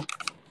got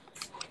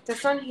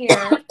this one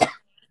here.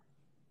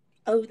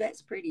 Oh,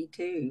 that's pretty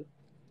too.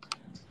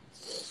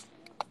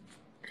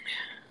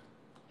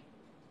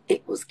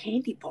 It was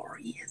candy bar,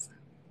 yes.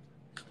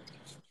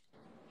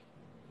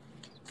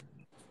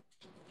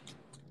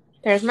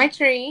 There's my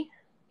tree.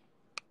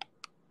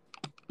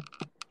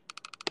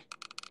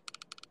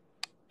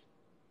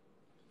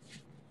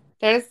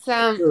 There's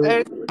Ooh,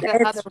 the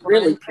other that's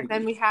really one. And pretty.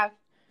 then we have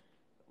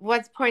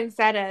what's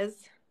poinsettias.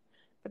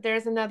 But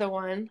there's another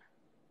one.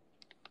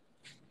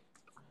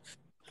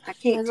 I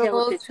can't There's a tell if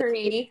little it's a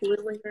tree.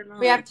 lily or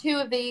We not. have two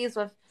of these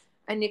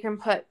and you can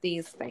put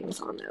these things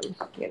on them,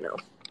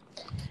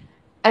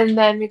 And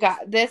then we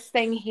got this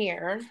thing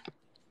here.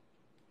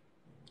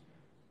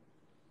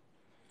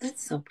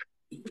 That's so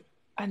pretty.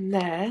 And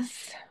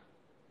this.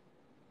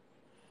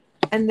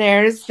 And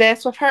there's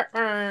this with her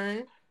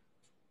urn.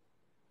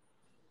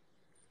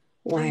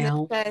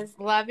 Wow. And this says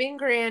loving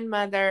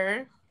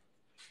grandmother,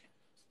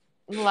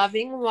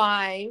 loving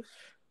wife.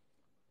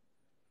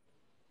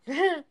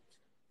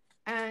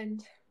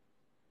 And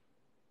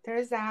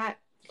there's that.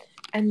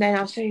 And then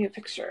I'll show you a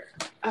picture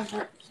of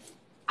her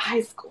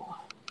high school.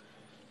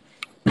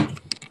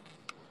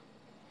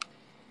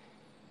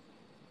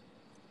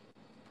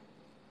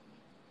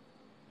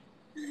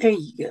 There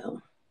you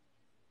go.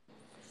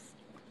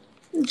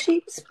 And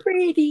she was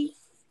pretty.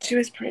 She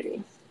was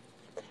pretty.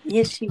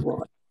 Yes, she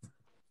was.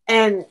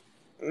 And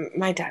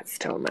my dad's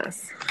still a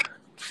mess.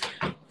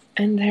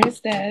 And there's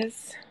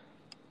this.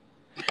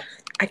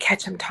 I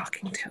catch him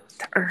talking to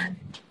the urn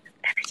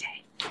every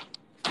day.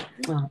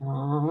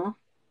 Aww.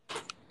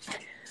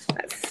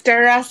 Let's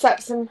stir us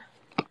up some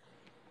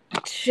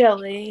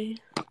chili.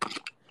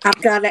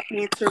 I've got to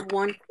answer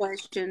one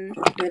question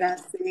that I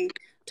see.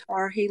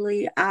 Tar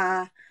Healy,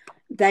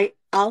 they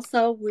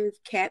also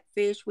with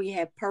catfish, we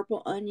have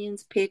purple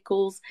onions,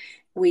 pickles.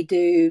 We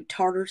do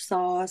tartar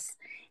sauce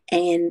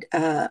and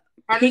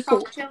Tartar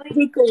sauce chili?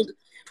 pickled.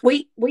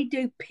 We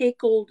do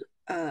pickled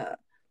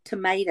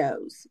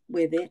tomatoes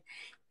with it,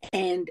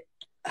 and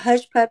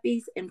hush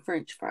puppies and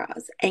French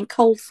fries and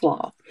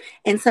coleslaw,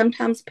 and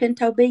sometimes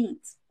pinto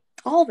beans.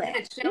 All that.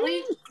 And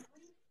chili?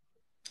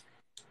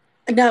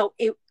 No,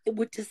 it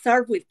would to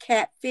serve with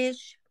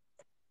catfish.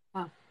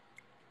 Oh.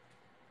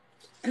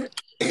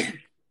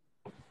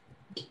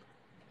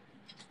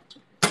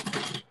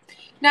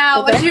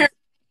 Now, what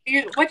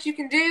you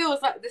can do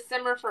is let this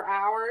simmer for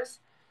hours,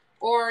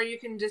 or you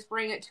can just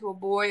bring it to a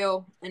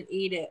boil and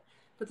eat it.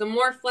 But the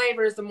more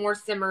flavors, the more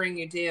simmering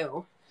you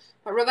do.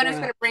 But we're just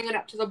going to bring it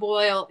up to the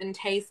boil and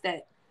taste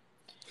it.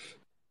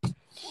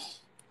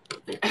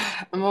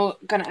 And we're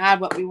going to add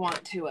what we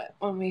want to it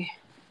when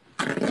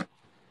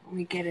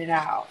we get it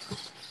out.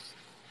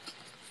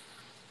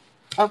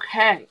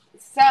 Okay,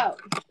 so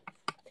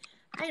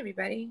hi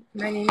everybody.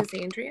 My name is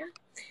Andrea,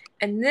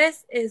 and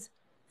this is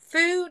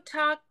Food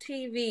Talk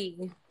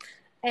TV.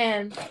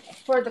 And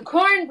for the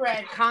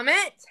cornbread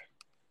comment,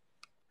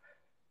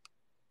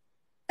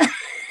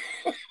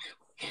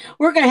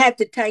 we're going to have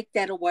to take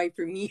that away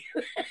from you.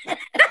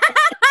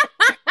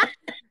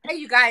 Hey,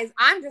 you guys,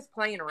 I'm just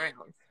playing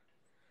around.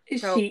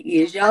 So, she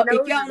is. Y'all,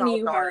 if y'all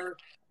knew her,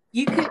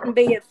 you couldn't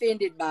be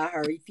offended by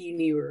her if you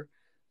knew her.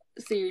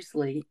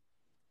 Seriously.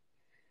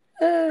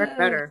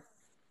 Better.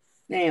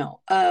 Now,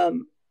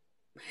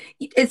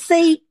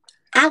 see,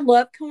 I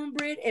love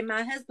cornbread, and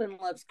my husband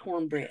loves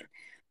cornbread.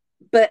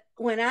 But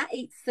when I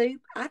eat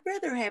soup, I'd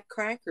rather have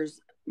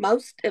crackers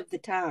most of the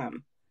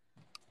time.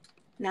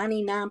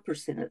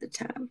 99% of the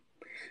time.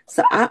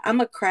 So I'm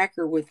a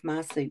cracker with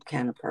my soup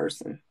kind of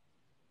person.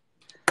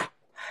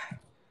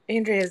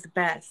 Andrea is the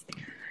best.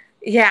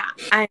 Yeah,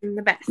 I'm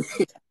the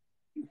best.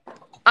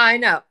 I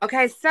know.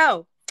 Okay,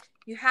 so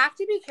you have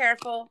to be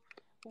careful.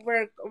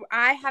 Where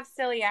I have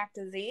celiac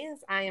disease,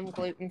 I am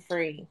gluten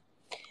free.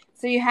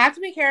 So you have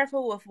to be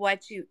careful with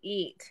what you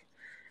eat.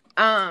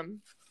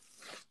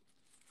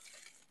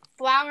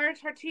 Flour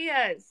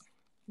tortillas,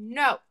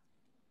 no.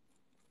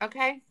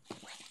 Okay,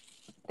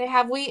 they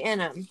have wheat in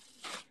them.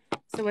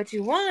 So what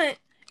you want,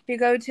 if you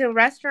go to a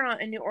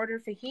restaurant and you order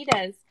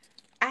fajitas,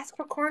 ask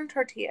for corn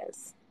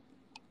tortillas.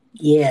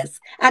 Yes,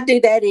 I do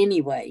that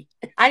anyway.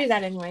 I do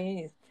that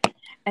anyway.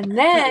 And I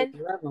then,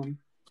 love them.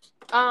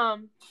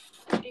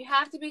 you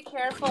have to be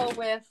careful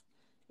with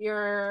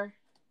your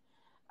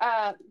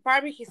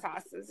barbecue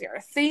sauces, your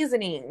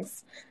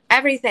seasonings,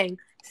 everything.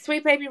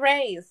 Sweet Baby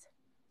Ray's,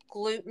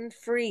 gluten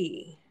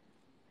free.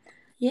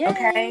 Yay!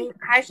 Okay,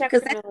 high chef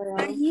Because that's what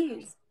I Camilo.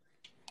 use.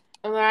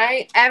 All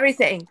right,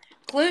 everything.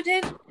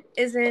 Gluten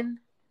is in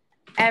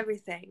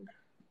everything.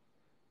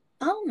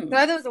 Oh,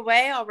 Throw those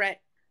away already.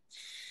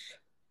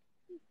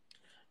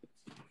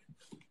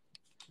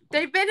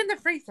 They've been in the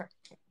freezer.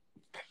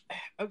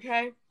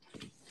 Okay,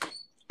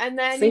 and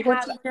then see you what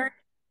have. you've done?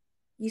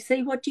 You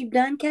see what you've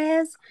done,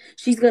 Kaz?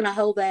 She's going to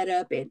hold that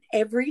up in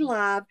every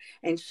live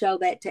and show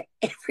that to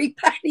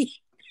everybody.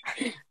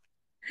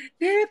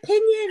 Your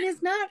opinion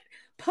is not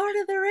part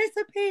of the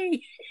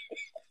recipe.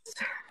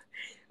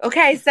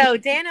 Okay, so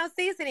Dano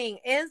seasoning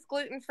is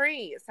gluten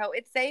free, so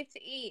it's safe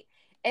to eat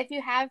if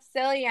you have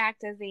celiac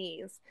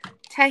disease.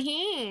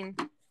 Tahine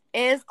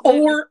is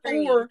gluten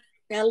free. Or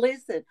now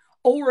listen,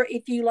 or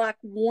if you like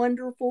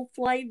wonderful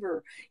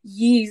flavor,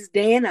 use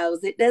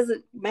Dano's. It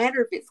doesn't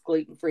matter if it's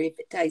gluten free if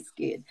it tastes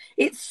good.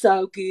 It's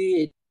so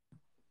good.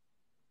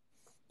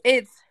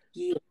 It's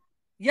Yeah.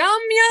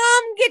 yum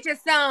yum. Get you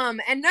some.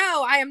 And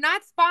no, I am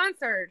not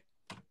sponsored.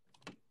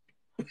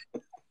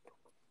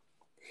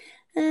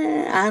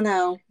 I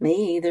know,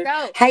 me either.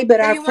 So, Hey,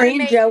 but so you want to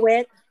make our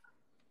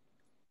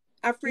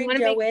you friend want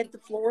to make. Joette, the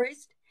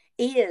florist,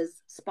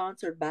 is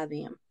sponsored by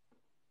them.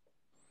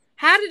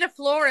 How did a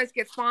florist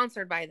get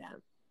sponsored by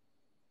them?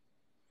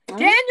 Well,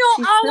 Daniel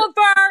she's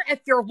Oliver, if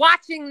you're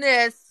watching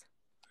this.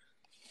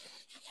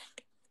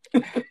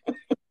 All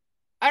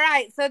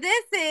right, so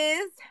this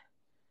is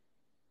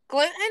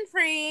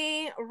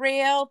gluten-free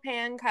real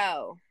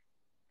panko.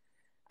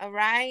 All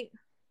right.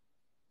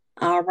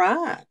 all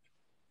right.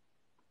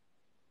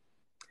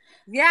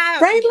 Yeah,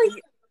 Bradley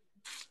you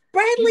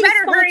Bradley's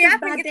better hurry sponsored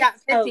up and by get that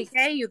Dano's.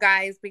 50K, you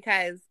guys,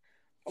 because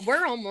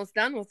we're almost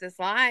done with this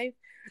live.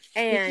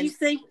 Did you And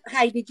see?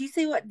 Hey, did you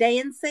see what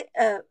Dan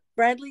said?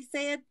 Bradley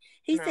said.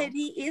 He said no,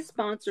 he is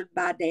sponsored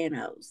by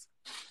Dano's.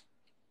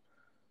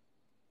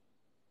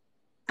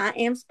 I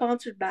am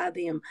sponsored by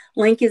them.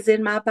 Link is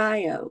in my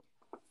bio.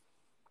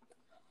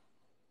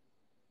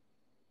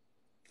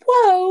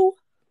 Whoa,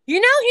 you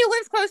know he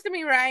lives close to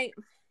me, right?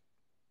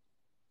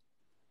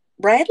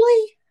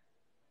 Bradley?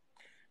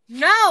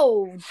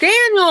 No,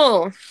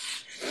 Daniel.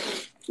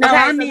 No,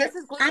 Okay, so this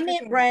is I gluten-free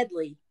meant panko.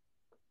 Bradley.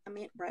 I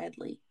meant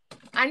Bradley.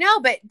 I know,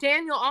 but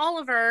Daniel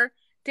Oliver,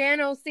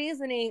 Dano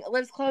Seasoning,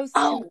 lives close to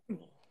Oh, me.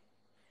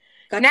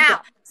 got you. Now,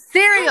 Hey,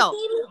 cereal.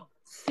 Kenny.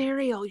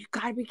 Cereal. You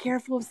gotta be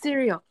careful of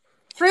cereal.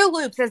 Fruit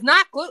Loops is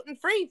not gluten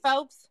free,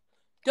 folks.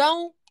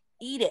 Don't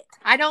eat it.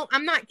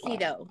 I'm not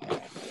keto.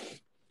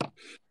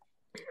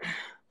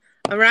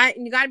 All right,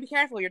 and you gotta be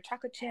careful. Your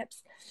chocolate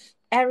chips,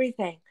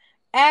 everything,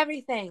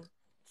 everything.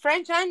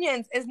 French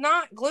onions is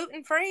not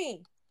gluten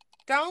free.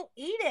 Don't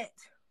eat it.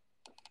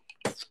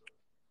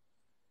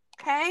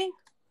 Okay.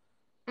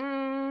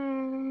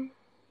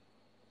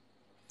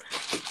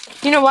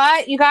 You know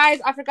what, you guys?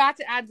 I forgot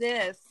to add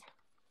this.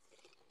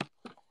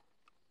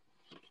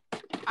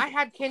 I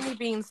had kidney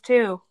beans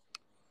too.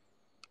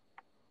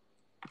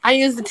 I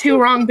used the two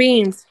wrong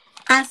beans.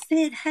 I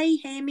said, "Hey,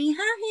 Hammy.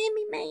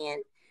 Hi, Hammy,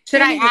 man.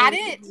 Should I Hammy, add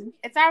man. it?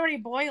 It's already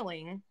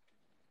boiling.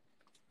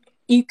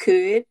 You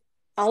could.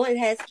 All it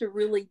has to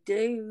really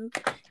do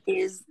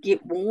is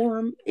get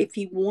warm if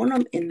you want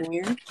them in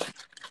there."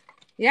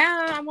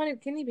 Yeah, I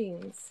wanted kidney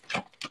beans.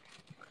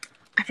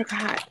 I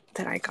forgot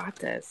that I got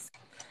this.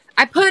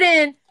 I put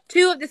in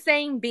two of the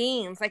same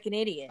beans like an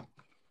idiot.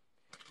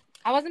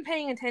 I wasn't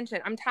paying attention.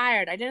 I'm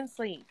tired. I didn't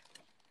sleep.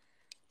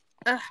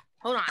 Ugh,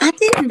 hold on. I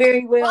didn't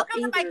very well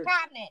Welcome to my either.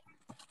 cabinet.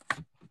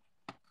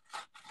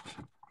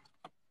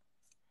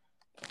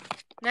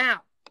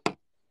 Now,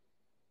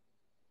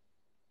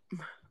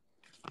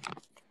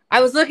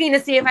 I was looking to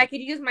see if I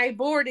could use my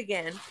board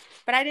again,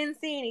 but I didn't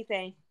see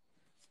anything.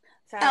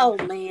 So, Oh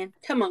man,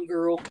 come on,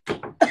 girl. all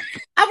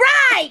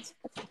right.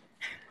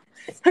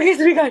 Okay,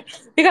 so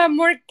we got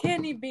more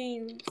kidney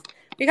beans.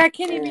 We got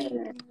kidney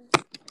beans.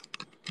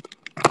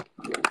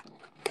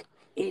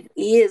 It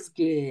is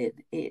good.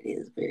 It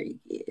is very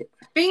good.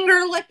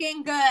 Finger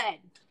licking good.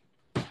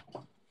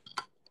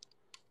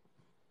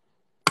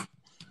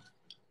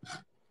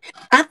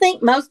 I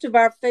think most of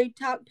our food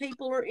talk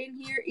people are in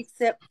here,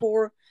 except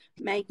for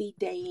maybe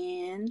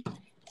Dan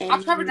and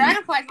October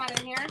Dragonfly's not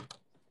in here.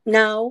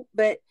 no,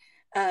 but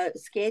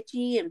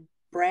Sketchy and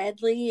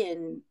Bradley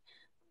and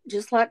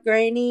just like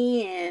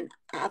Granny and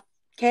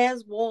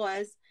Kaz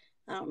was,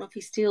 I don't know if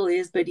he still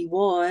is, but he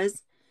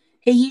was.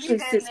 He usually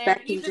He's in sits there.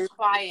 back He's and just just,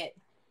 quiet.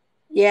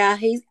 yeah,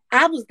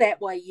 I was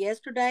that way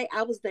yesterday.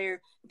 I was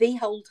there the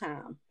whole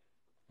time.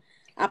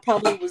 I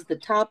probably was the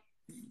top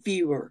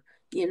viewer,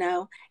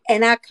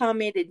 and I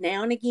commented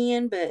now and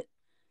again, but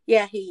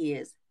yeah, he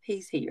is.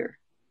 He's here.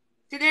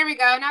 See, there we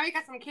go. Now we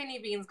got some kidney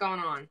beans going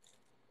on.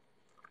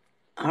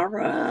 All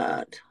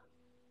right.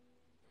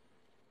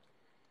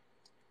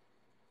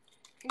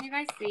 Can you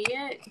guys see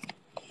it?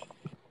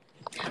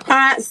 All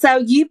right. So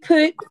you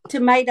put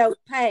tomato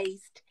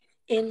paste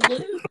in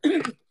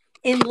lieu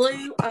in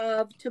lieu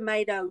of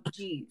tomato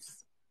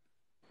juice.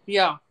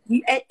 Yeah.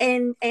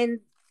 And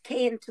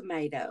canned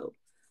tomato.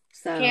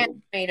 Canned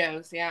So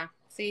tomatoes, yeah.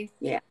 See?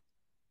 yeah.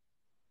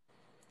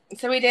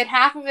 So we did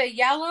half of a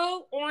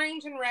yellow,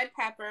 orange, and red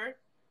pepper,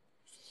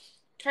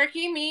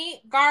 turkey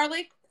meat,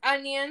 garlic,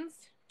 onions.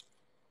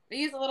 We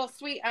use a little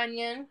sweet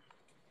onion.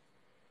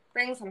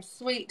 Bring some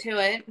sweet to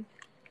it.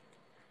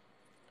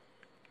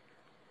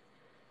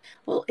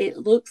 Well, it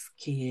looks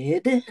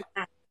good.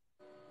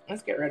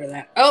 Let's get rid of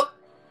that. Oh!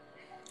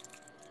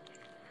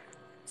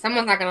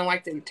 Someone's not going to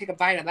like to take a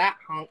bite of that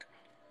hunk.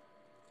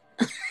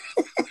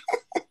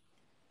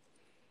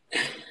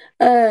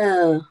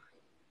 Oh.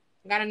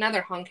 Got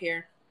another hunk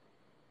here.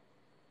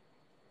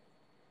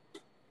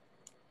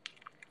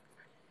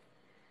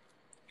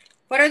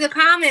 What are the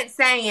comments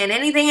saying?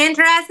 Anything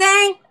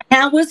interesting?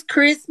 How was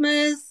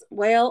Christmas?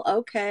 Well,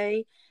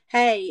 okay.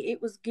 Hey,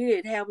 it was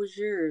good. How was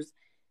yours?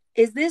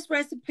 Is this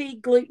recipe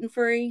gluten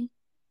free?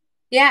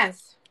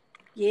 Yes.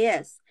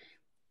 Yes.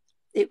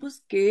 It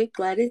was good.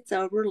 Glad it's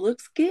over.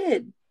 Looks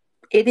good.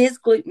 It is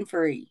gluten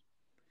free.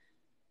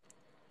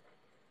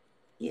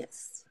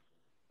 Yes.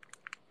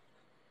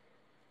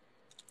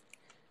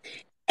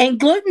 And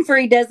gluten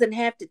free doesn't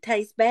have to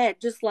taste bad.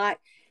 Just like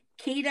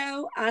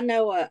keto, I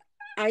know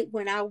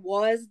when I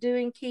was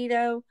doing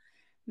keto,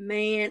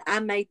 man, I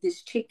made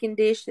this chicken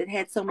dish that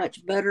had so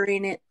much butter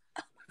in it.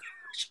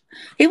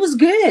 It was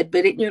good,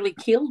 but it nearly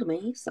killed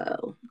me.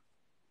 So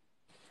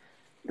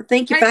I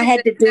think if Try to I take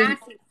had this to do,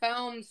 nasty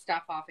foam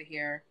stuff off of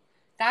here.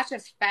 That's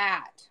just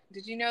fat.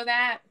 Did you know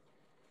that?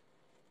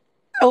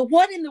 oh,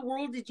 what in the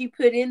world did you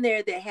put in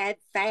there that had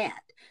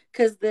fat?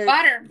 Because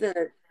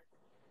Butter.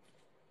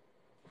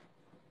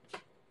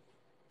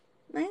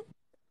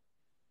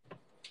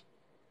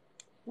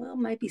 well,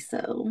 maybe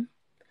so.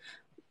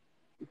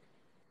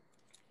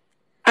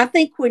 I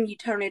think when you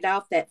turn it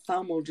off, that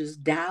foam will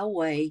just die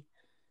away.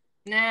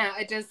 Nah,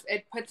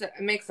 it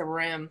makes a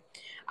rim.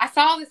 I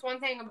saw this one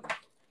thing.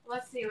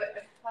 Let's see if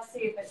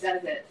it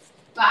does it.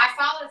 But I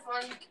saw this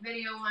one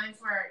video once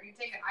where you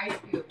take an ice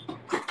cube.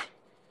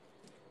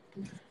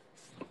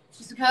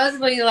 You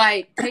supposedly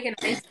like take an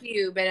ice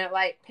cube and it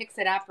like picks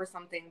it up or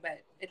something,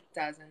 but it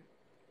doesn't.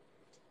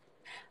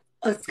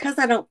 It's because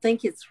I don't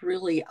think it's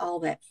really all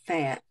that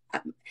fat.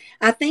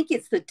 I think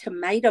it's the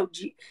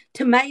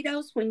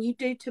tomatoes. When you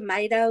do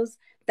tomatoes,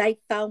 they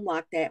foam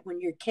like that. When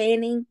you're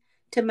canning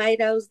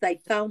tomatoes, they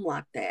foam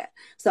like that.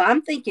 So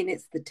I'm thinking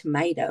it's the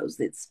tomatoes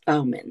that's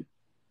foaming.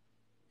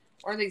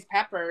 Or these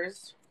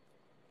peppers.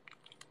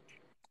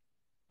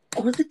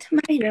 Or the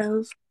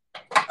tomatoes.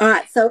 All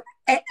right. So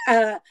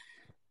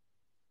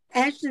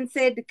Ashton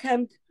said to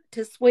come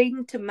to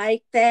Sweden to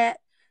make that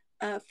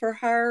for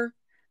her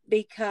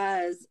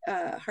because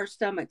her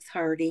stomach's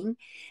hurting.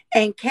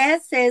 And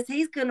Cass says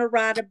he's going to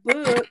write a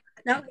book.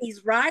 No,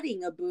 he's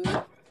writing a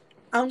book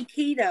on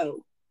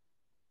keto.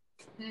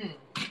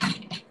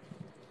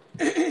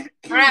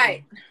 All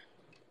right.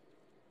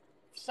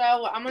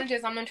 So I'm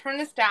gonna turn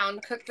this down,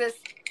 cook this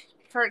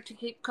for it to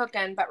keep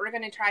cooking, but we're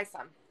gonna try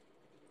some.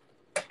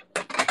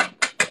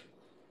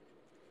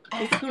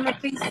 It's going to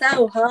be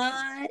so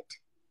hot.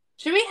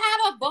 Should we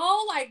have a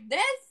bowl like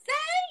this,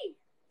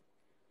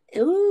 say?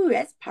 Ooh,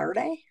 that's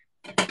pretty.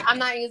 I'm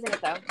not using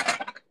it though.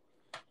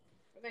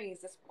 We're gonna use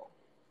this bowl.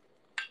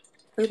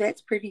 Ooh,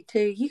 that's pretty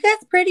too. You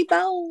got pretty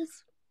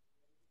bowls.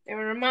 They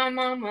were my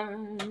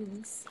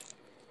mama's.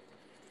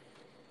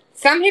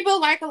 Some people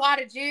like a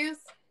lot of juice.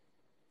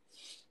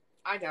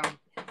 I don't.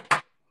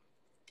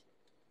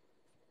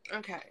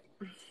 Okay.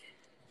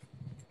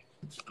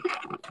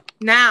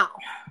 Now,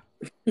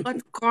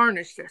 let's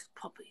garnish this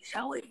puppy,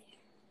 shall we?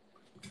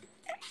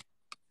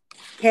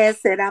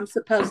 Cass said I'm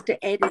supposed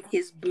to edit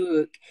his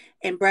book,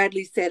 and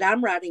Bradley said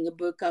I'm writing a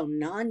book on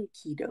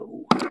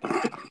non-keto.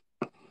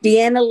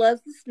 Deanna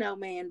loves the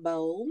snowman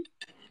bowl.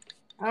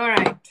 All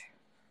right.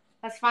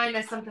 Let's find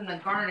us something to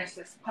garnish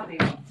this puppy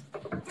with.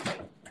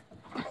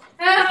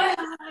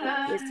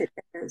 Yes, it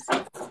does.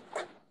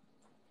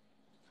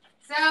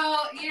 So,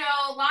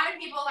 a lot of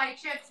people like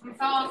chips and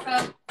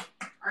salsa,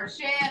 or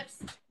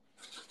chips,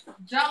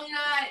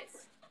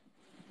 donuts,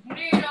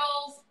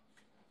 noodles,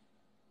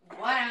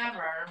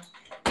 whatever.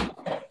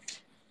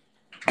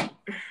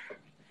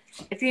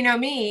 If you know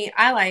me,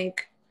 I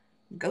like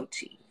goat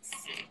cheese.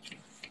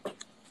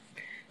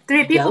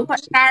 3 people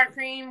put sour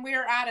cream.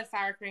 We're out of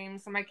sour cream,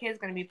 so my kid's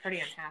going to be pretty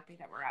unhappy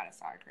that we're out of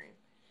sour cream.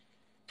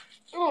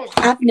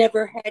 I've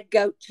never had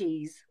goat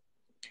cheese.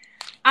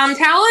 I'm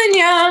telling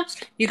you,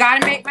 you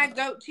gotta make my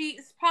goat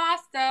cheese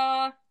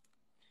pasta.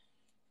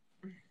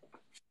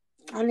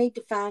 I need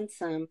to find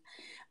some.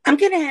 I'm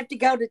going to have to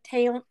go to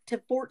town to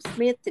Fort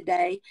Smith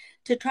today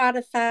to try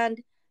to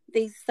find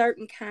these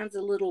certain kinds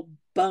of little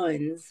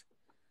buns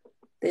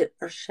that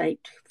are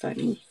shaped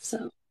funny.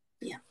 So,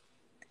 yeah.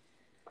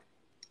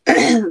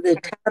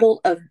 The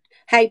title of,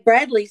 hey,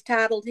 Bradley's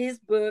titled his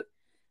book,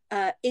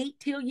 Eat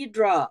Till You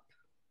Drop.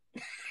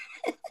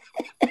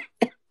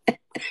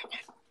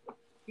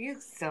 You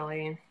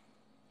silly.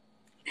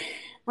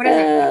 What is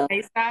it?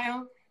 Buffet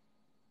style?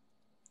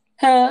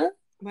 Huh?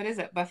 What is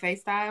it? Buffet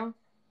style?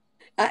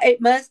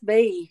 It must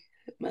be.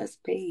 It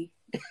must be.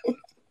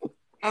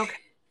 Okay.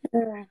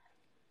 Uh,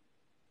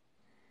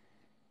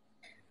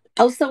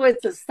 oh, so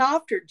it's a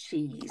softer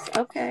cheese.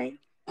 Okay.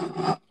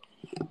 I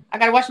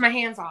gotta wash my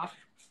hands off.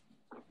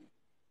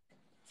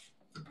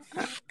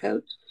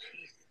 Goat.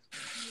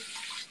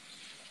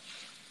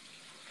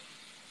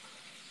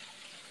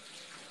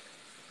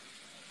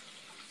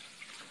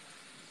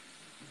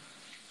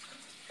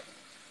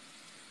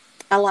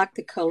 I like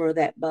the color of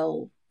that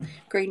bowl.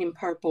 Green and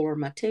purple are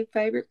my two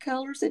favorite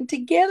colors, and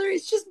together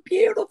it's just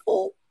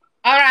beautiful.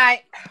 All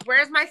right.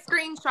 Where's my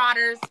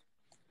screenshotters?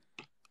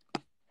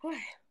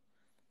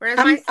 Where's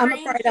my I'm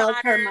afraid I'll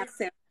turn screenshotters?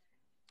 myself.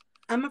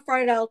 I'm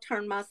afraid I'll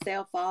turn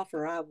myself off,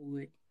 or I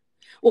would.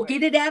 Well,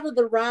 get it out of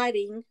the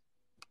writing.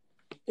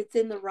 It's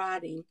in the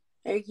writing.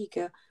 There you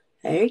go.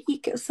 There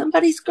you go.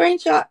 Somebody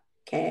screenshot,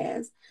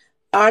 Kaz.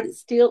 All right, it's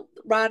still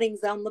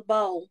writing's on the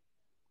bowl.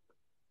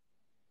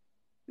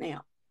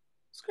 Now,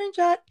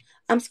 screenshot.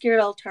 I'm scared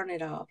I'll turn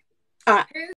it off. All right.